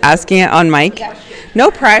and just asking it on mic? Yeah.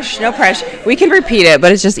 No pressure. We can repeat it,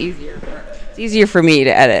 but it's just easier. It's easier for me to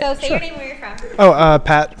edit. So say your name, where you're from.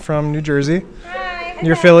 Pat from New Jersey. Hi.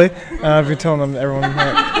 You're Philly. If you're telling them,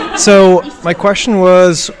 everyone. So my question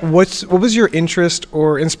was, what was your interest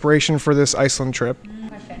or inspiration for this Iceland trip?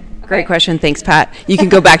 Great question. Thanks, Pat. You can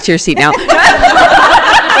go back to your seat now.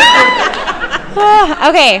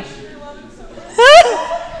 Okay.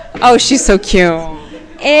 Oh, she's so cute.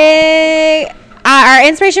 Our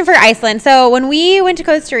inspiration for Iceland. So when we went to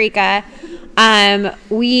Costa Rica,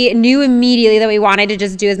 we knew immediately that we wanted to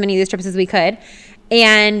just do as many of these trips as we could.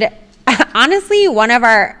 And honestly, one of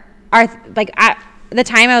our like at the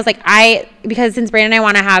time I was like, because since Brandon and I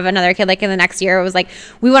want to have another kid like in the next year, it was like,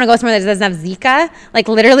 we want to go somewhere that doesn't have Zika. Like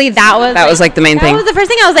literally that was like the main thing. That was the first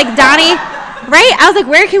thing. I was like, Donnie, right? I was like,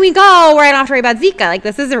 where can we go where I don't have to worry about Zika? Like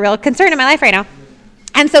this is a real concern in my life right now.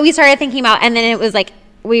 And so we started thinking about, and then it was like,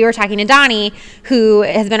 we were talking to Donnie, who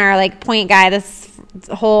has been our like point guy this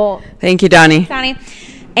whole. Thank you, Donnie.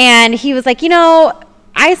 And he was like,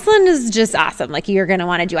 Iceland is just awesome. Like you're going to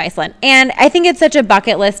want to do Iceland. And I think it's such a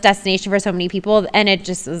bucket list destination for so many people. And it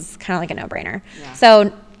just was kind of like a no-brainer. Yeah.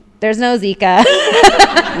 So there's no Zika.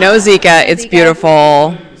 No Zika. It's beautiful.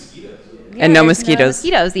 Yeah, and no mosquitoes. No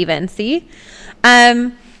mosquitoes even. See? But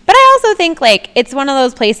I also think like it's one of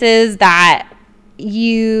those places that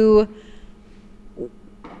you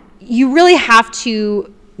really have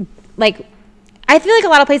to like, I feel like a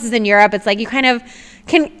lot of places in Europe, it's like you kind of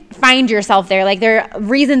can find yourself there. Like there are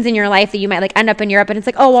reasons in your life that you might like end up in Europe, and it's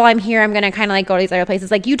like, oh, well, I'm here, I'm going to kind of like go to these other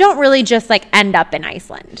places. Like you don't really just like end up in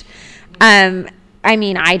Iceland. I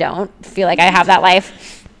mean, I don't feel like I have that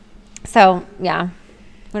life. So yeah.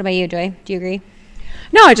 What about you, Joy? Do you agree?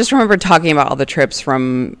 No, I just remember talking about all the trips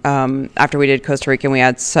from after we did Costa Rica, and we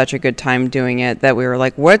had such a good time doing it that we were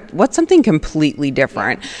like, what's something completely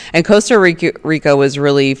different? And Costa Rica was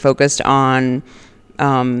really focused on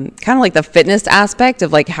kind of like the fitness aspect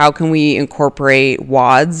of like how can we incorporate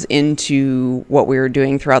WODs into what we were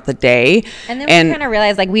doing throughout the day. And then we kind of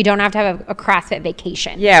realized like we don't have to have a CrossFit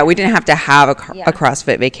vacation. Yeah, we didn't have to have a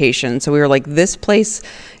CrossFit vacation. So we were like, this place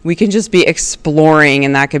we can just be exploring,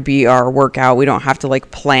 and that could be our workout. We don't have to like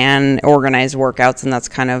plan organized workouts. And that's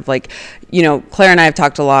kind of like, Claire and I have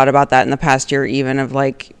talked a lot about that in the past year, even of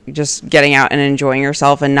like just getting out and enjoying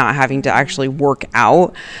yourself and not having to actually work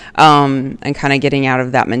out, and kind of getting out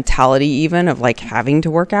of that mentality even of like having to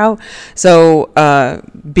work out. So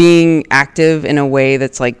being active in a way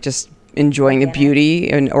that's like just enjoying the beauty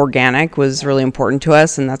and organic was really important to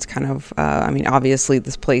us. And that's kind of, obviously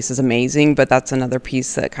this place is amazing, but that's another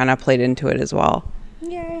piece that kind of played into it as well.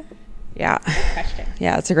 Yeah. Yeah. Good question.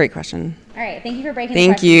 Yeah, it's a great question. All right. Thank you for breaking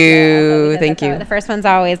Thank you. Thank you. The first one's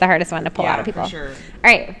always the hardest one to pull out of people. For sure. All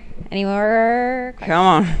right. Any more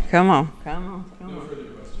questions? Come on. No further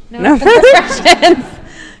questions. No further questions.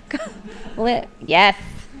 Yes.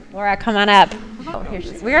 Laura, come on up. Oh, here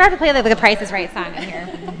she's. We're going to have to play the Price is Right song in here.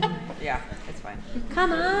 Yeah, it's fine.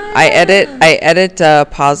 Come on. I edit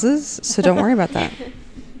pauses, so don't worry about that.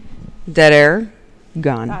 Dead air,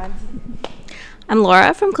 gone. I'm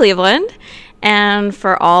Laura from Cleveland. And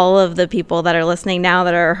for all of the people that are listening now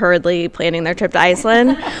that are hurriedly planning their trip to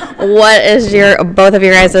Iceland, what is both of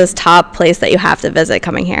your guys' top place that you have to visit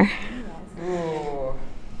coming here?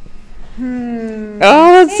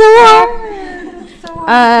 Oh, that's so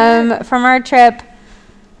hard. From our trip.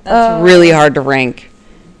 That's really hard to rank.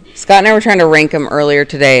 Scott and I were trying to rank them earlier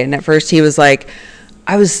today, and at first he was like,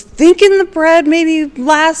 I was thinking the bread maybe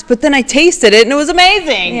last, but then I tasted it and it was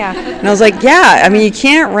amazing. Yeah. And I was like, yeah, I mean, you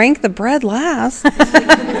can't rank the bread last.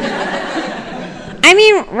 I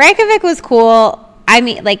mean, Reykjavik was cool. I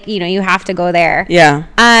mean, like, you know, you have to go there. Yeah.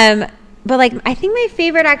 But like, I think my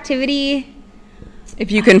favorite activity.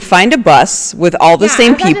 If you can find a bus with all the Yeah,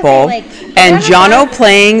 same I was about to people say, like, and run a Jono bus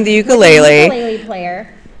playing the ukulele, Ukulele player.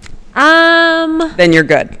 then you're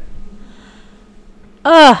good.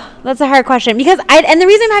 That's a hard question and the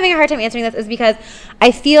reason I'm having a hard time answering this is because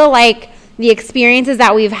I feel like the experiences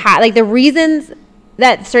that we've had, like the reasons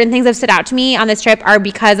that certain things have stood out to me on this trip are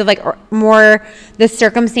because of like more the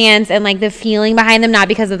circumstance and like the feeling behind them, not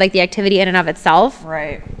because of like the activity in and of itself.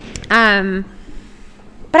 Right.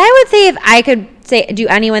 But I would say if I could do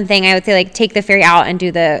any one thing, I would say like take the ferry out and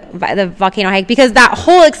do the volcano hike because that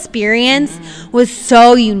whole experience was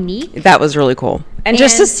so unique. That was really cool. And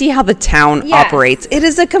just to see how the town operates, it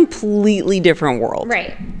is a completely different world.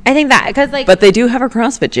 Right. I think that because like. But they do have a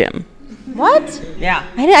CrossFit gym. What? Yeah.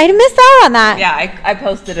 I missed out on that. Yeah, I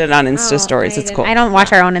posted it on Insta stories. It's cool. I don't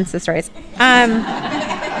watch our own Insta stories.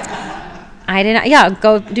 I didn't. Yeah,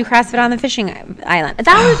 go do CrossFit on the fishing island.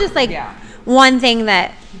 That was just like one thing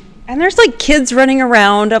that. And there's like kids running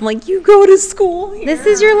around. I'm like, you go to school here. This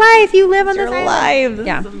is your life. You live on this island. Life. This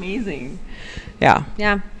is amazing. Yeah.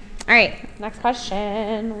 Yeah. All right. Next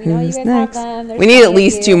question. We know Who's you guys next? have them. We need at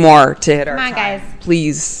least 2 more to hit our Come on, time. guys.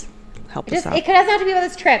 Please help us out. It doesn't have to be about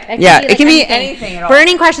this trip. It can be anything at all.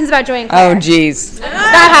 Burning questions about Joy and Claire. Oh, geez. Scott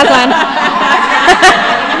has one.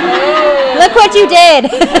 Look what you did.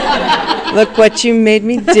 Look what you made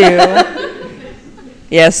me do.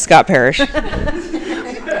 Yes, Scott Parrish.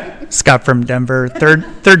 Scott from Denver,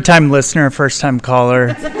 third time listener, first time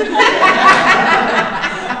caller.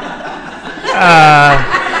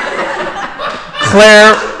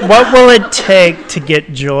 Claire, what will it take to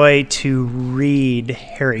get Joy to read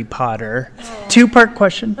Harry Potter? 2-part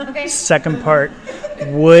question. Okay. Second part,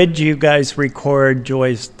 would you guys record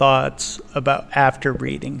Joy's thoughts about after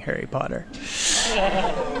reading Harry Potter?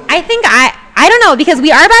 I think I don't know because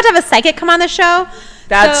we are about to have a psychic come on the show.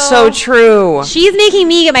 That's so true. She's making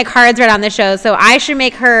me get my cards read on the show, so I should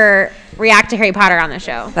make her react to Harry Potter on the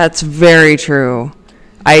show. That's very true.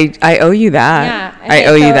 I owe you that. Yeah. I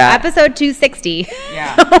owe you that. Episode 260.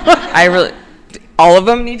 Yeah. All of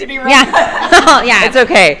them need to be read? Yeah. Yeah. It's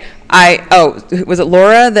okay. Was it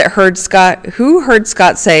Laura that heard Scott? Who heard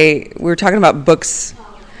Scott say, we were talking about books.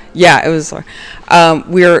 Yeah, it was Laura.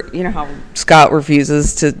 You know how Scott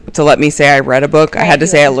refuses to let me say I read a book. Right, I had to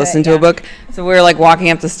say I listened to a book. So we were like walking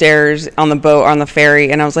up the stairs on the boat, on the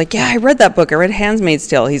ferry, and I was like, yeah, I read that book. I read Handmaid's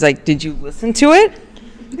Tale. He's like, did you listen to it?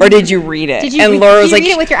 Or did you read it? And Laura was like,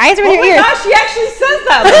 read it with your eyes or with your ears? Oh my gosh, he actually says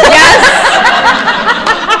that.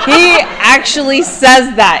 Yes. He actually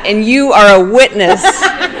says that, and you are a witness.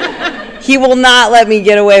 He will not let me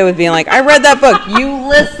get away with being like, I read that book. You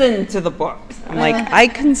listen to the book. I'm like, I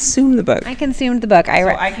consume the book. I consumed the book.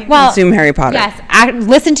 I can consume Harry Potter. Yes, I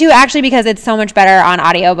listen to actually because it's so much better on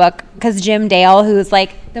audiobook. Because Jim Dale, who's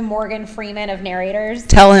like the Morgan Freeman of narrators.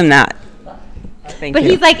 Tell him that. Thank you.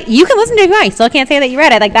 He's like, you can listen to it if you want. You still can't say that you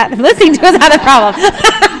read it. Like that, listening to it is not a problem.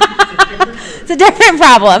 It's a different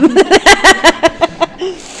problem.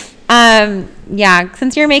 Yeah,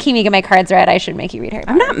 since you're making me get my cards read, I should make you read Harry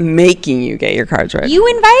Potter. I'm not making you get your cards read. You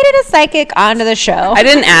invited a psychic onto the show. I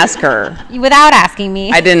didn't ask her. Without asking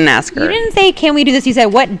me. I didn't ask her. You didn't say, can we do this? You said,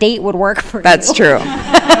 what date would work for you? That's true.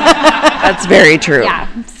 That's very true. Yeah.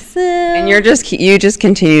 And you just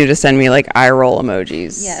continue to send me like eye roll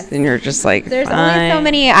emojis. Yes. And you're just like, There's fine. only so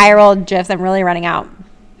many eye roll gifs. I'm really running out.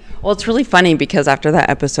 Well, it's really funny because after that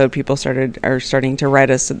episode, people are starting to write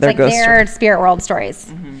us their ghost their spirit world stories.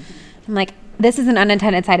 Mm-hmm. I'm like, this is an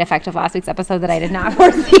unintended side effect of last week's episode that I did not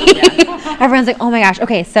foresee. Everyone's like, oh my gosh,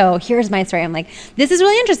 okay, so here's my story. I'm like, this is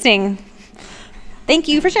really interesting. Thank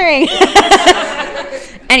you for sharing.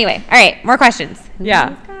 Anyway, all right, more questions.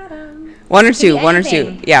 Yeah. One or two.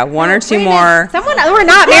 Yeah, one or two more. Someone we're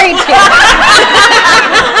not married to.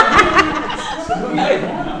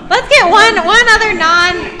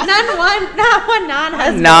 one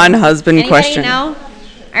non-husband. Non-husband Anybody question. know?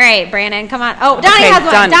 All right, Brandon, come on. Oh, Donnie Okay, has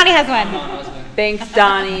one. Donnie. Donnie has one. Thanks,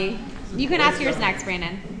 Donnie. You can ask yours next,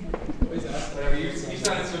 Brandon.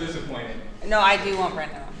 No, I do want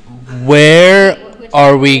Brandon. Where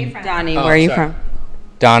are we? Donnie, Oh, where are you sorry. from?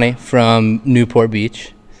 Donnie from Newport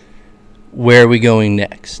Beach. Where are we going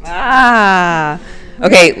next?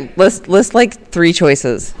 Okay, list like 3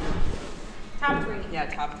 choices. Top 3. Yeah,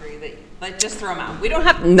 top 3. Like, just throw them out. We don't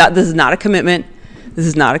have. This is not a commitment. This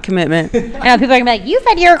is not a commitment. I know people are gonna be like, "You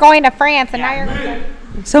said you were going to France, and now you're going to."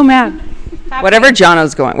 I'm so mad. Whatever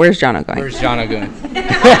Jono's going. Where's Jono going? Where's Jono going?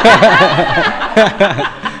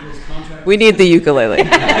 We need the ukulele.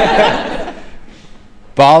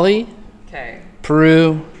 Bali, Okay.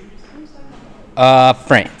 Peru,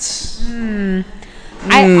 France.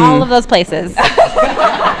 All of those places.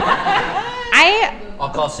 I'll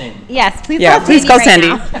call Sandy. Yes, please. Yeah, call please call Sandy.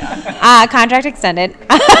 Sandy. Right now. Contract extended.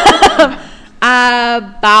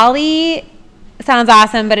 Bali sounds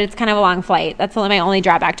awesome, but it's kind of a long flight. That's my only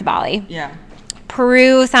drawback to Bali. Yeah.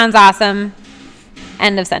 Peru sounds awesome.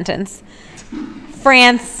 End of sentence.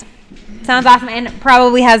 France sounds awesome and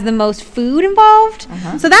probably has the most food involved.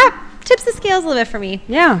 So that tips the scales a little bit for me.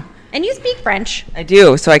 Yeah. And you speak French. I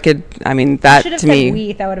do. So I could. I mean, that Should have to said me.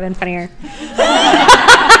 oui. That would have been funnier.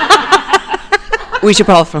 We should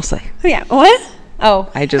parle français. Yeah. What? Oh.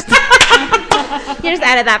 I just. You just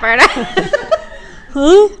added that part.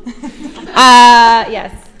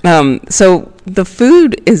 Yes. So the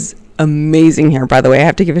food is amazing here. By the way, I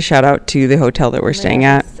have to give a shout out to the hotel that we're staying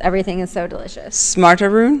at. Everything is so delicious.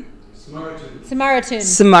 Smartaroon. Samaritune.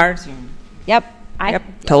 Smartaroon. Yep. Yep.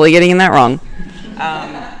 Totally getting that wrong.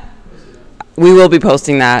 We will be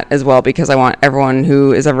posting that as well because I want everyone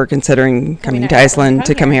who is ever considering coming to Iceland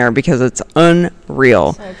to come here because it's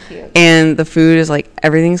unreal. So cute. And the food is like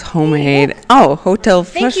everything's homemade. Oh, hotel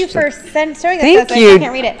Thank you for showing us Thank this. you. I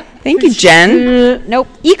can't read it. Thank you, Jen. Nope.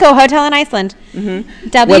 Eco Hotel in Iceland.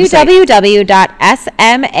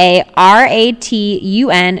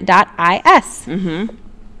 www.smaratun.is.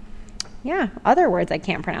 Yeah. Other words I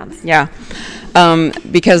can't pronounce. Yeah.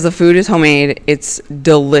 Because the food is homemade, it's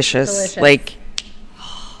delicious. Like,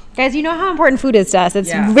 Guys, you know how important food is to us. It's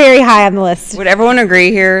Yeah. very high on the list. would everyone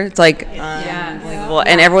agree here? It's like unbelievable.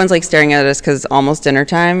 And everyone's like staring at us because it's almost dinner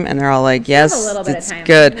time, and they're all like, "Yes, little bit of it's time.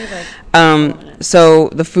 good." We have, So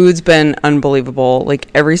the food's been unbelievable. Like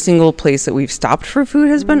every single place that we've stopped for food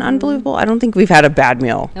has been unbelievable. I don't think we've had a bad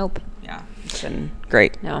meal. Nope. Yeah, it's been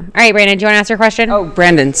great. No. All right, Brandon, do you want to ask your question? Oh,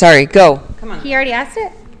 Brandon, sorry, go. Come on, He already asked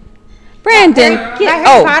it? Brandon.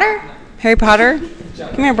 Harry Potter? Harry Potter.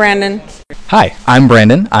 Come here, Brandon. Hi, I'm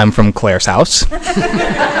Brandon. I'm from Claire's house. All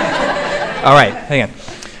right, hang on.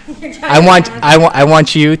 I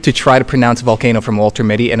want you to try to pronounce volcano from Walter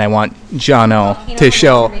Mitty, and I want Jono to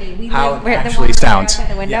show how it actually sounds.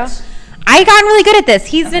 The window? I've gotten really good at this.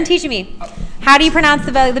 He's been teaching me. How do you pronounce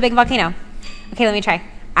the big volcano? Okay, let me try.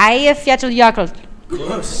 Eyjafjallajökull.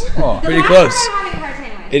 Close. Oh, pretty close.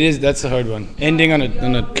 It is. That's a hard one. Ending on a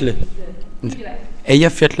kl.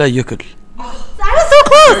 Eyjafjallajökull. I was so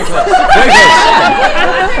close. Very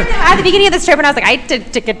close. At the beginning of this trip, and I was like, I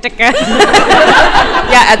did ticka.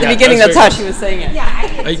 Yeah, at the beginning, that's how she was saying it.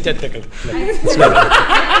 Eyjafjallajökull.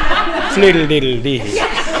 Fliddle-diddle-dee.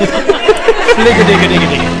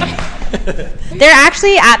 Fligga-digga-digga-digga. They're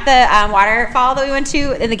actually at the waterfall that we went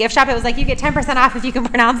to in the gift shop. It was like, you get 10% off if you can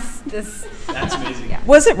pronounce this. That's amazing. Yeah.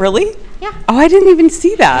 Was it really? Yeah. Oh, I didn't even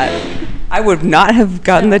see that. I would not have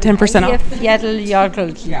gotten the 10% off.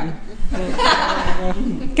 Eyjafjallajökull.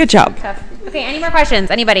 Good job. Okay, any more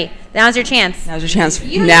questions? Anybody? Now's your chance. Now's your chance.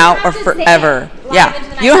 You don't Now have or to say forever. it live Yeah. into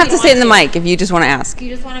the mic You don't have if to you say it in the want mic if you just want to ask. You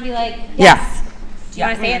just want to be like, Yeah. yes. Do you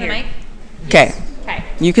want to say it in the mic? Okay. Okay.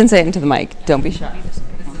 You can say it into the mic. Don't be shy.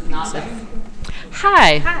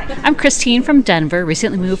 Hi, I'm Christine from Denver,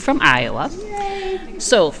 recently moved from Iowa.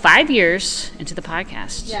 So 5 years into the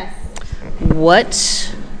podcast. Yes.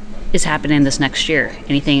 What is happening this next year?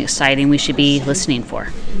 Anything exciting we should be listening for?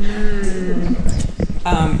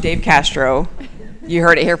 Dave Castro. You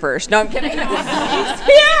heard it here first. No, I'm kidding. He's here,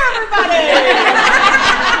 everybody.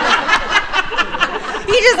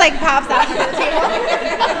 He just like pops out of the table.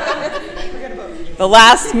 The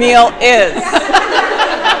last meal is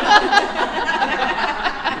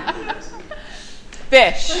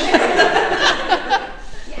fish.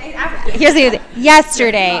 Here's the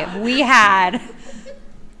yesterday we had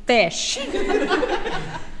fish.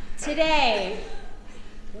 Today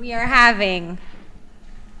we are having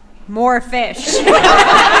more fish.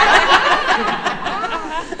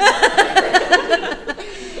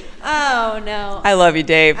 Oh no. I love you,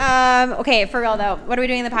 Dave. Okay, for real though, what are we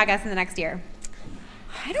doing in the podcast in the next year?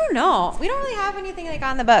 I don't know. We don't really have anything like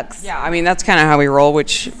on the books. Yeah, I mean that's kind of how we roll,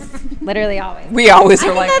 which Literally always. we always I are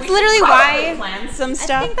think like. that's we literally probably why. plan some I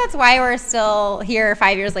stuff. think that's why we're still here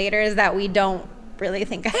 5 years later, is that we don't really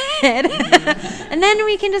think ahead, and then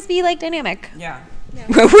we can just be like dynamic. Yeah.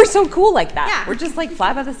 We're so cool like that. Yeah. We're just like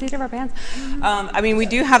fly by the seat of our pants. I mean, we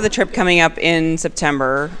do have the trip coming up in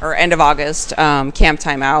September or end of August, Camp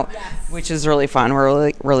Time Out, which is really fun.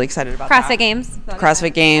 We're really excited about CrossFit that. Games.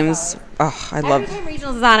 CrossFit Games. Oh, I love. Every time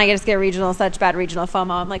regionals is on, I just get such bad regional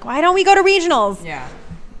FOMO. I'm like, why don't we go to regionals? Yeah.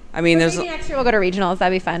 I mean, there's. Maybe next year we'll go to regionals.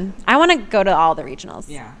 That'd be fun. I want to go to all the regionals.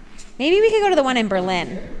 Yeah. Maybe we could go to the one in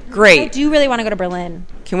Berlin. I Great. do really want to go to Berlin.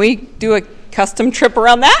 Can we do a custom trip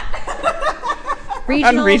around that?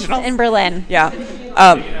 Regionals in Berlin. Yeah.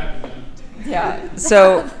 Yeah.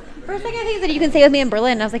 So. First thing I think is that you can stay with me in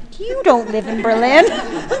Berlin. And I was like, you don't live in Berlin.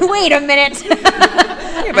 Wait a minute.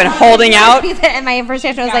 You've been holding out. And my first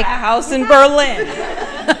reaction was like, a house in Berlin.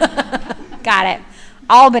 got it.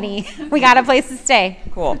 Albany. We got a place to stay.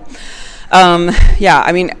 Cool. Yeah,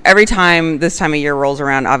 I mean, every time this time of year rolls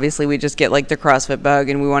around, obviously we just get like the CrossFit bug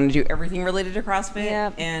and we want to do everything related to CrossFit.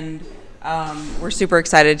 Yep. And we're super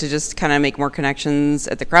excited to just kind of make more connections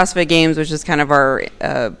at the CrossFit Games, which is kind of our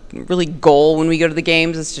really goal when we go to the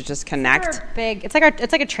games, is to just connect. Big. It's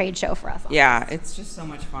like a trade show for us. Yeah, it's just so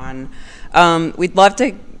much fun. We'd love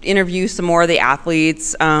to interview some more of the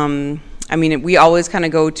athletes. I mean, we always kind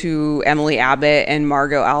of go to Emily Abbott and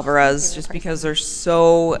Margot Alvarez just because they're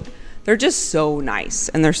just so nice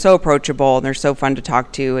and they're so approachable and they're so fun to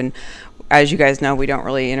talk to. And as you guys know, we don't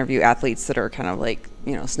really interview athletes that are kind of like,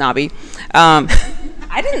 snobby.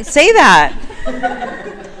 I didn't say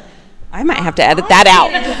that. I might have to edit that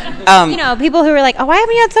out. People who are like, oh, why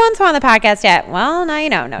haven't you had so-and-so on the podcast yet? Well, now you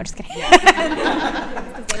know. No, just kidding.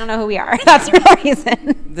 They don't know who we are. That's the real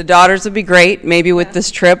reason. The daughters would be great. Maybe with this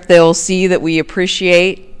trip, they'll see that we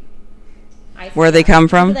appreciate where they come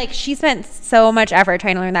from. Like, she spent so much effort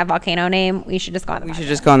trying to learn that volcano name. We should just go on the podcast. We should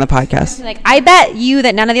just go on the podcast. Like, I bet you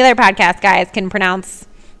that none of the other podcast guys can pronounce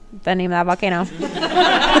the name of that volcano.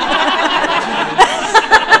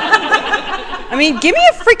 I mean, give me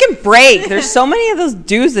a freaking break. There's so many of those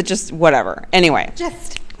dudes that just whatever. Anyway,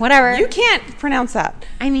 just whatever. You can't pronounce that.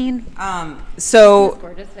 I mean, so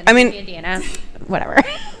I mean, Indiana, whatever. It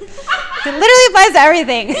literally applies to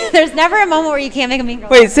everything. There's never a moment where you can't make a Mean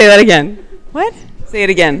Girls. Wait, say that again. What? Say it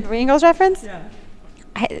again. Mean Girls reference? Yeah.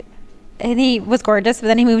 And he was gorgeous, but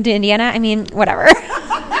then he moved to Indiana. I mean, whatever.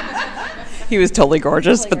 He was totally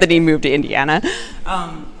gorgeous, but then he moved to Indiana.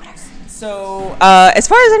 So as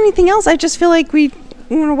far as anything else, I just feel like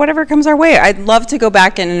whatever comes our way. I'd love to go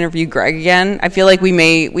back and interview Greg again. I feel like we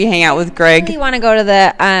hang out with Greg. We want to go to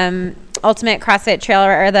the Ultimate CrossFit Trail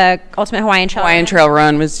or the Ultimate Hawaiian Trail. Hawaiian Trail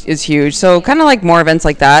Run is huge. So kind of like more events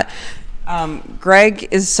like that. Greg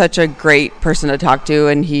is such a great person to talk to,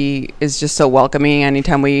 and he is just so welcoming.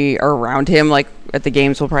 Anytime we are around him, like at the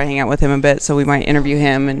games, we'll probably hang out with him a bit. So we might interview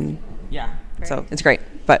him, and so it's great.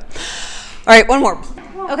 But all right, one more.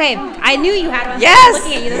 Okay, I knew you had one. Yes,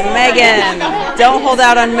 looking at you this Megan. Don't hold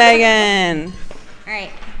out on Megan. All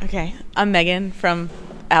right. Okay, I'm Megan from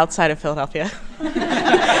outside of Philadelphia.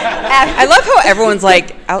 I love how everyone's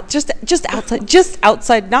like just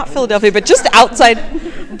outside, not Philadelphia, but just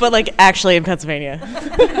outside, but like actually in Pennsylvania.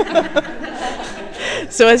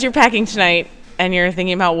 So as you're packing tonight and you're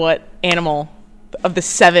thinking about what animal of the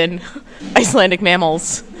 7 Icelandic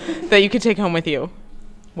mammals that you could take home with you,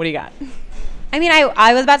 what do you got? I mean,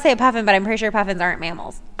 I was about to say a puffin, but I'm pretty sure puffins aren't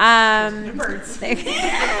mammals. They're birds.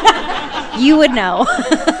 You would know.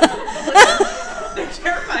 They're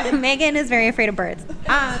terrifying. Megan is very afraid of birds.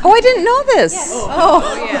 I didn't know this. Yes.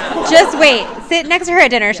 Yeah. Just wait. Sit next to her at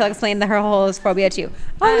dinner. She'll explain her whole phobia too.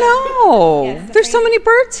 Oh no! There's so many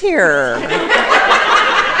birds here.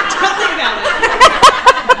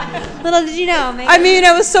 Little did you know, Megan. I mean,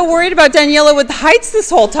 I was so worried about Daniela with heights this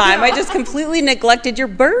whole time. I just completely neglected your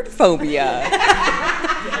bird phobia.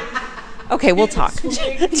 Okay, we'll talk.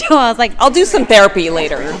 Joel, I was like, I'll do some therapy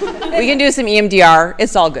later. We can do some EMDR.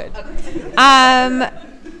 It's all good.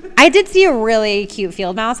 I did see a really cute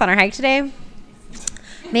field mouse on our hike today.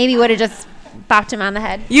 Maybe would have just bopped him on the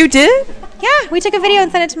head. You did? Yeah, we took a video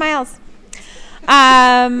and sent it to Miles.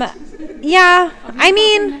 Yeah, I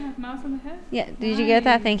mean, yeah. Did you get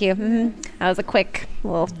that? Thank you. That was a quick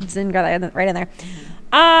little zing right in there.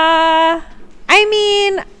 I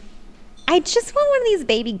mean, I just want one of these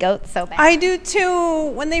baby goats so bad. I do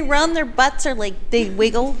too. When they run, their butts are like, they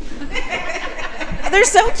wiggle. They're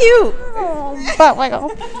so cute. Oh, butt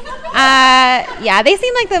wiggle. Yeah, they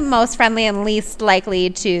seem like the most friendly and least likely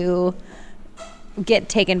to get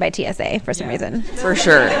taken by TSA for some reason. For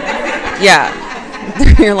sure. Yeah.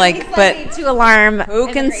 You're like, but to alarm.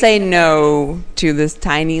 Who can say no to this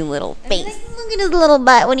tiny little face? Look at his little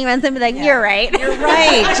butt when he runs in. Be like, you're right. You're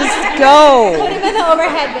right. Just go. Put him in the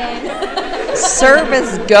overhead bin.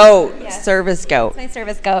 Service goat. Yeah. Service goat. My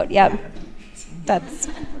service goat. Yep. That's.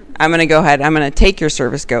 I'm gonna go ahead. I'm gonna take your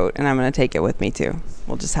service goat, and I'm gonna take it with me too.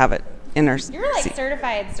 We'll just have it in our. You're like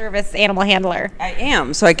certified service animal handler. I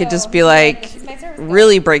am, so I could just be like,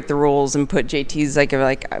 really break the rules and put JT's I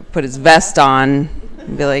put his vest on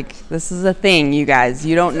and be like, this is a thing, you guys.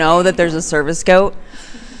 You don't know that there's a service goat.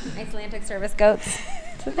 Icelandic service goats.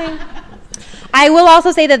 It's a thing. I will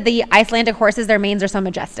also say that the Icelandic horses, their manes are so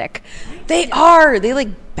majestic. They are. They like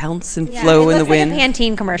bounce and flow in the wind. Like a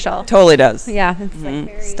Pantene commercial. Totally does. Yeah.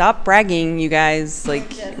 It's Stop bragging, you guys. Like,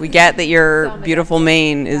 we get that your beautiful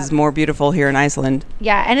mane is more beautiful here in Iceland.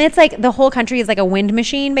 Yeah, and it's like the whole country is like a wind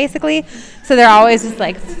machine, basically. So they're always just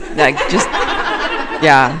like like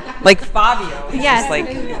Fabio. Yes. Just like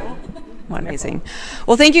amazing.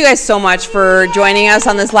 Well, thank you guys so much for joining us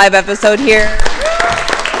on this live episode here.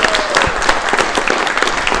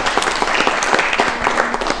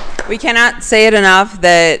 We cannot say it enough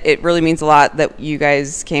that it really means a lot that you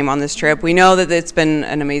guys came on this trip. We know that it's been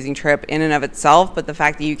an amazing trip in and of itself, but the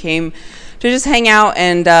fact that you came to just hang out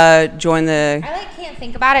and join the... I can't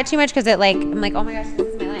think about it too much because I'm like, oh my gosh,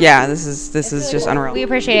 this is my life. Yeah, this is really just unreal. We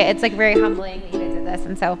appreciate it. It's like very humbling that you guys did this,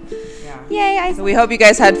 and so yay! So we hope you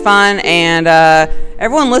guys had fun, and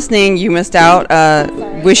everyone listening, you missed out.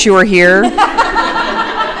 Wish you were here.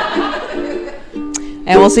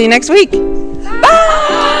 And we'll see you next week. Bye!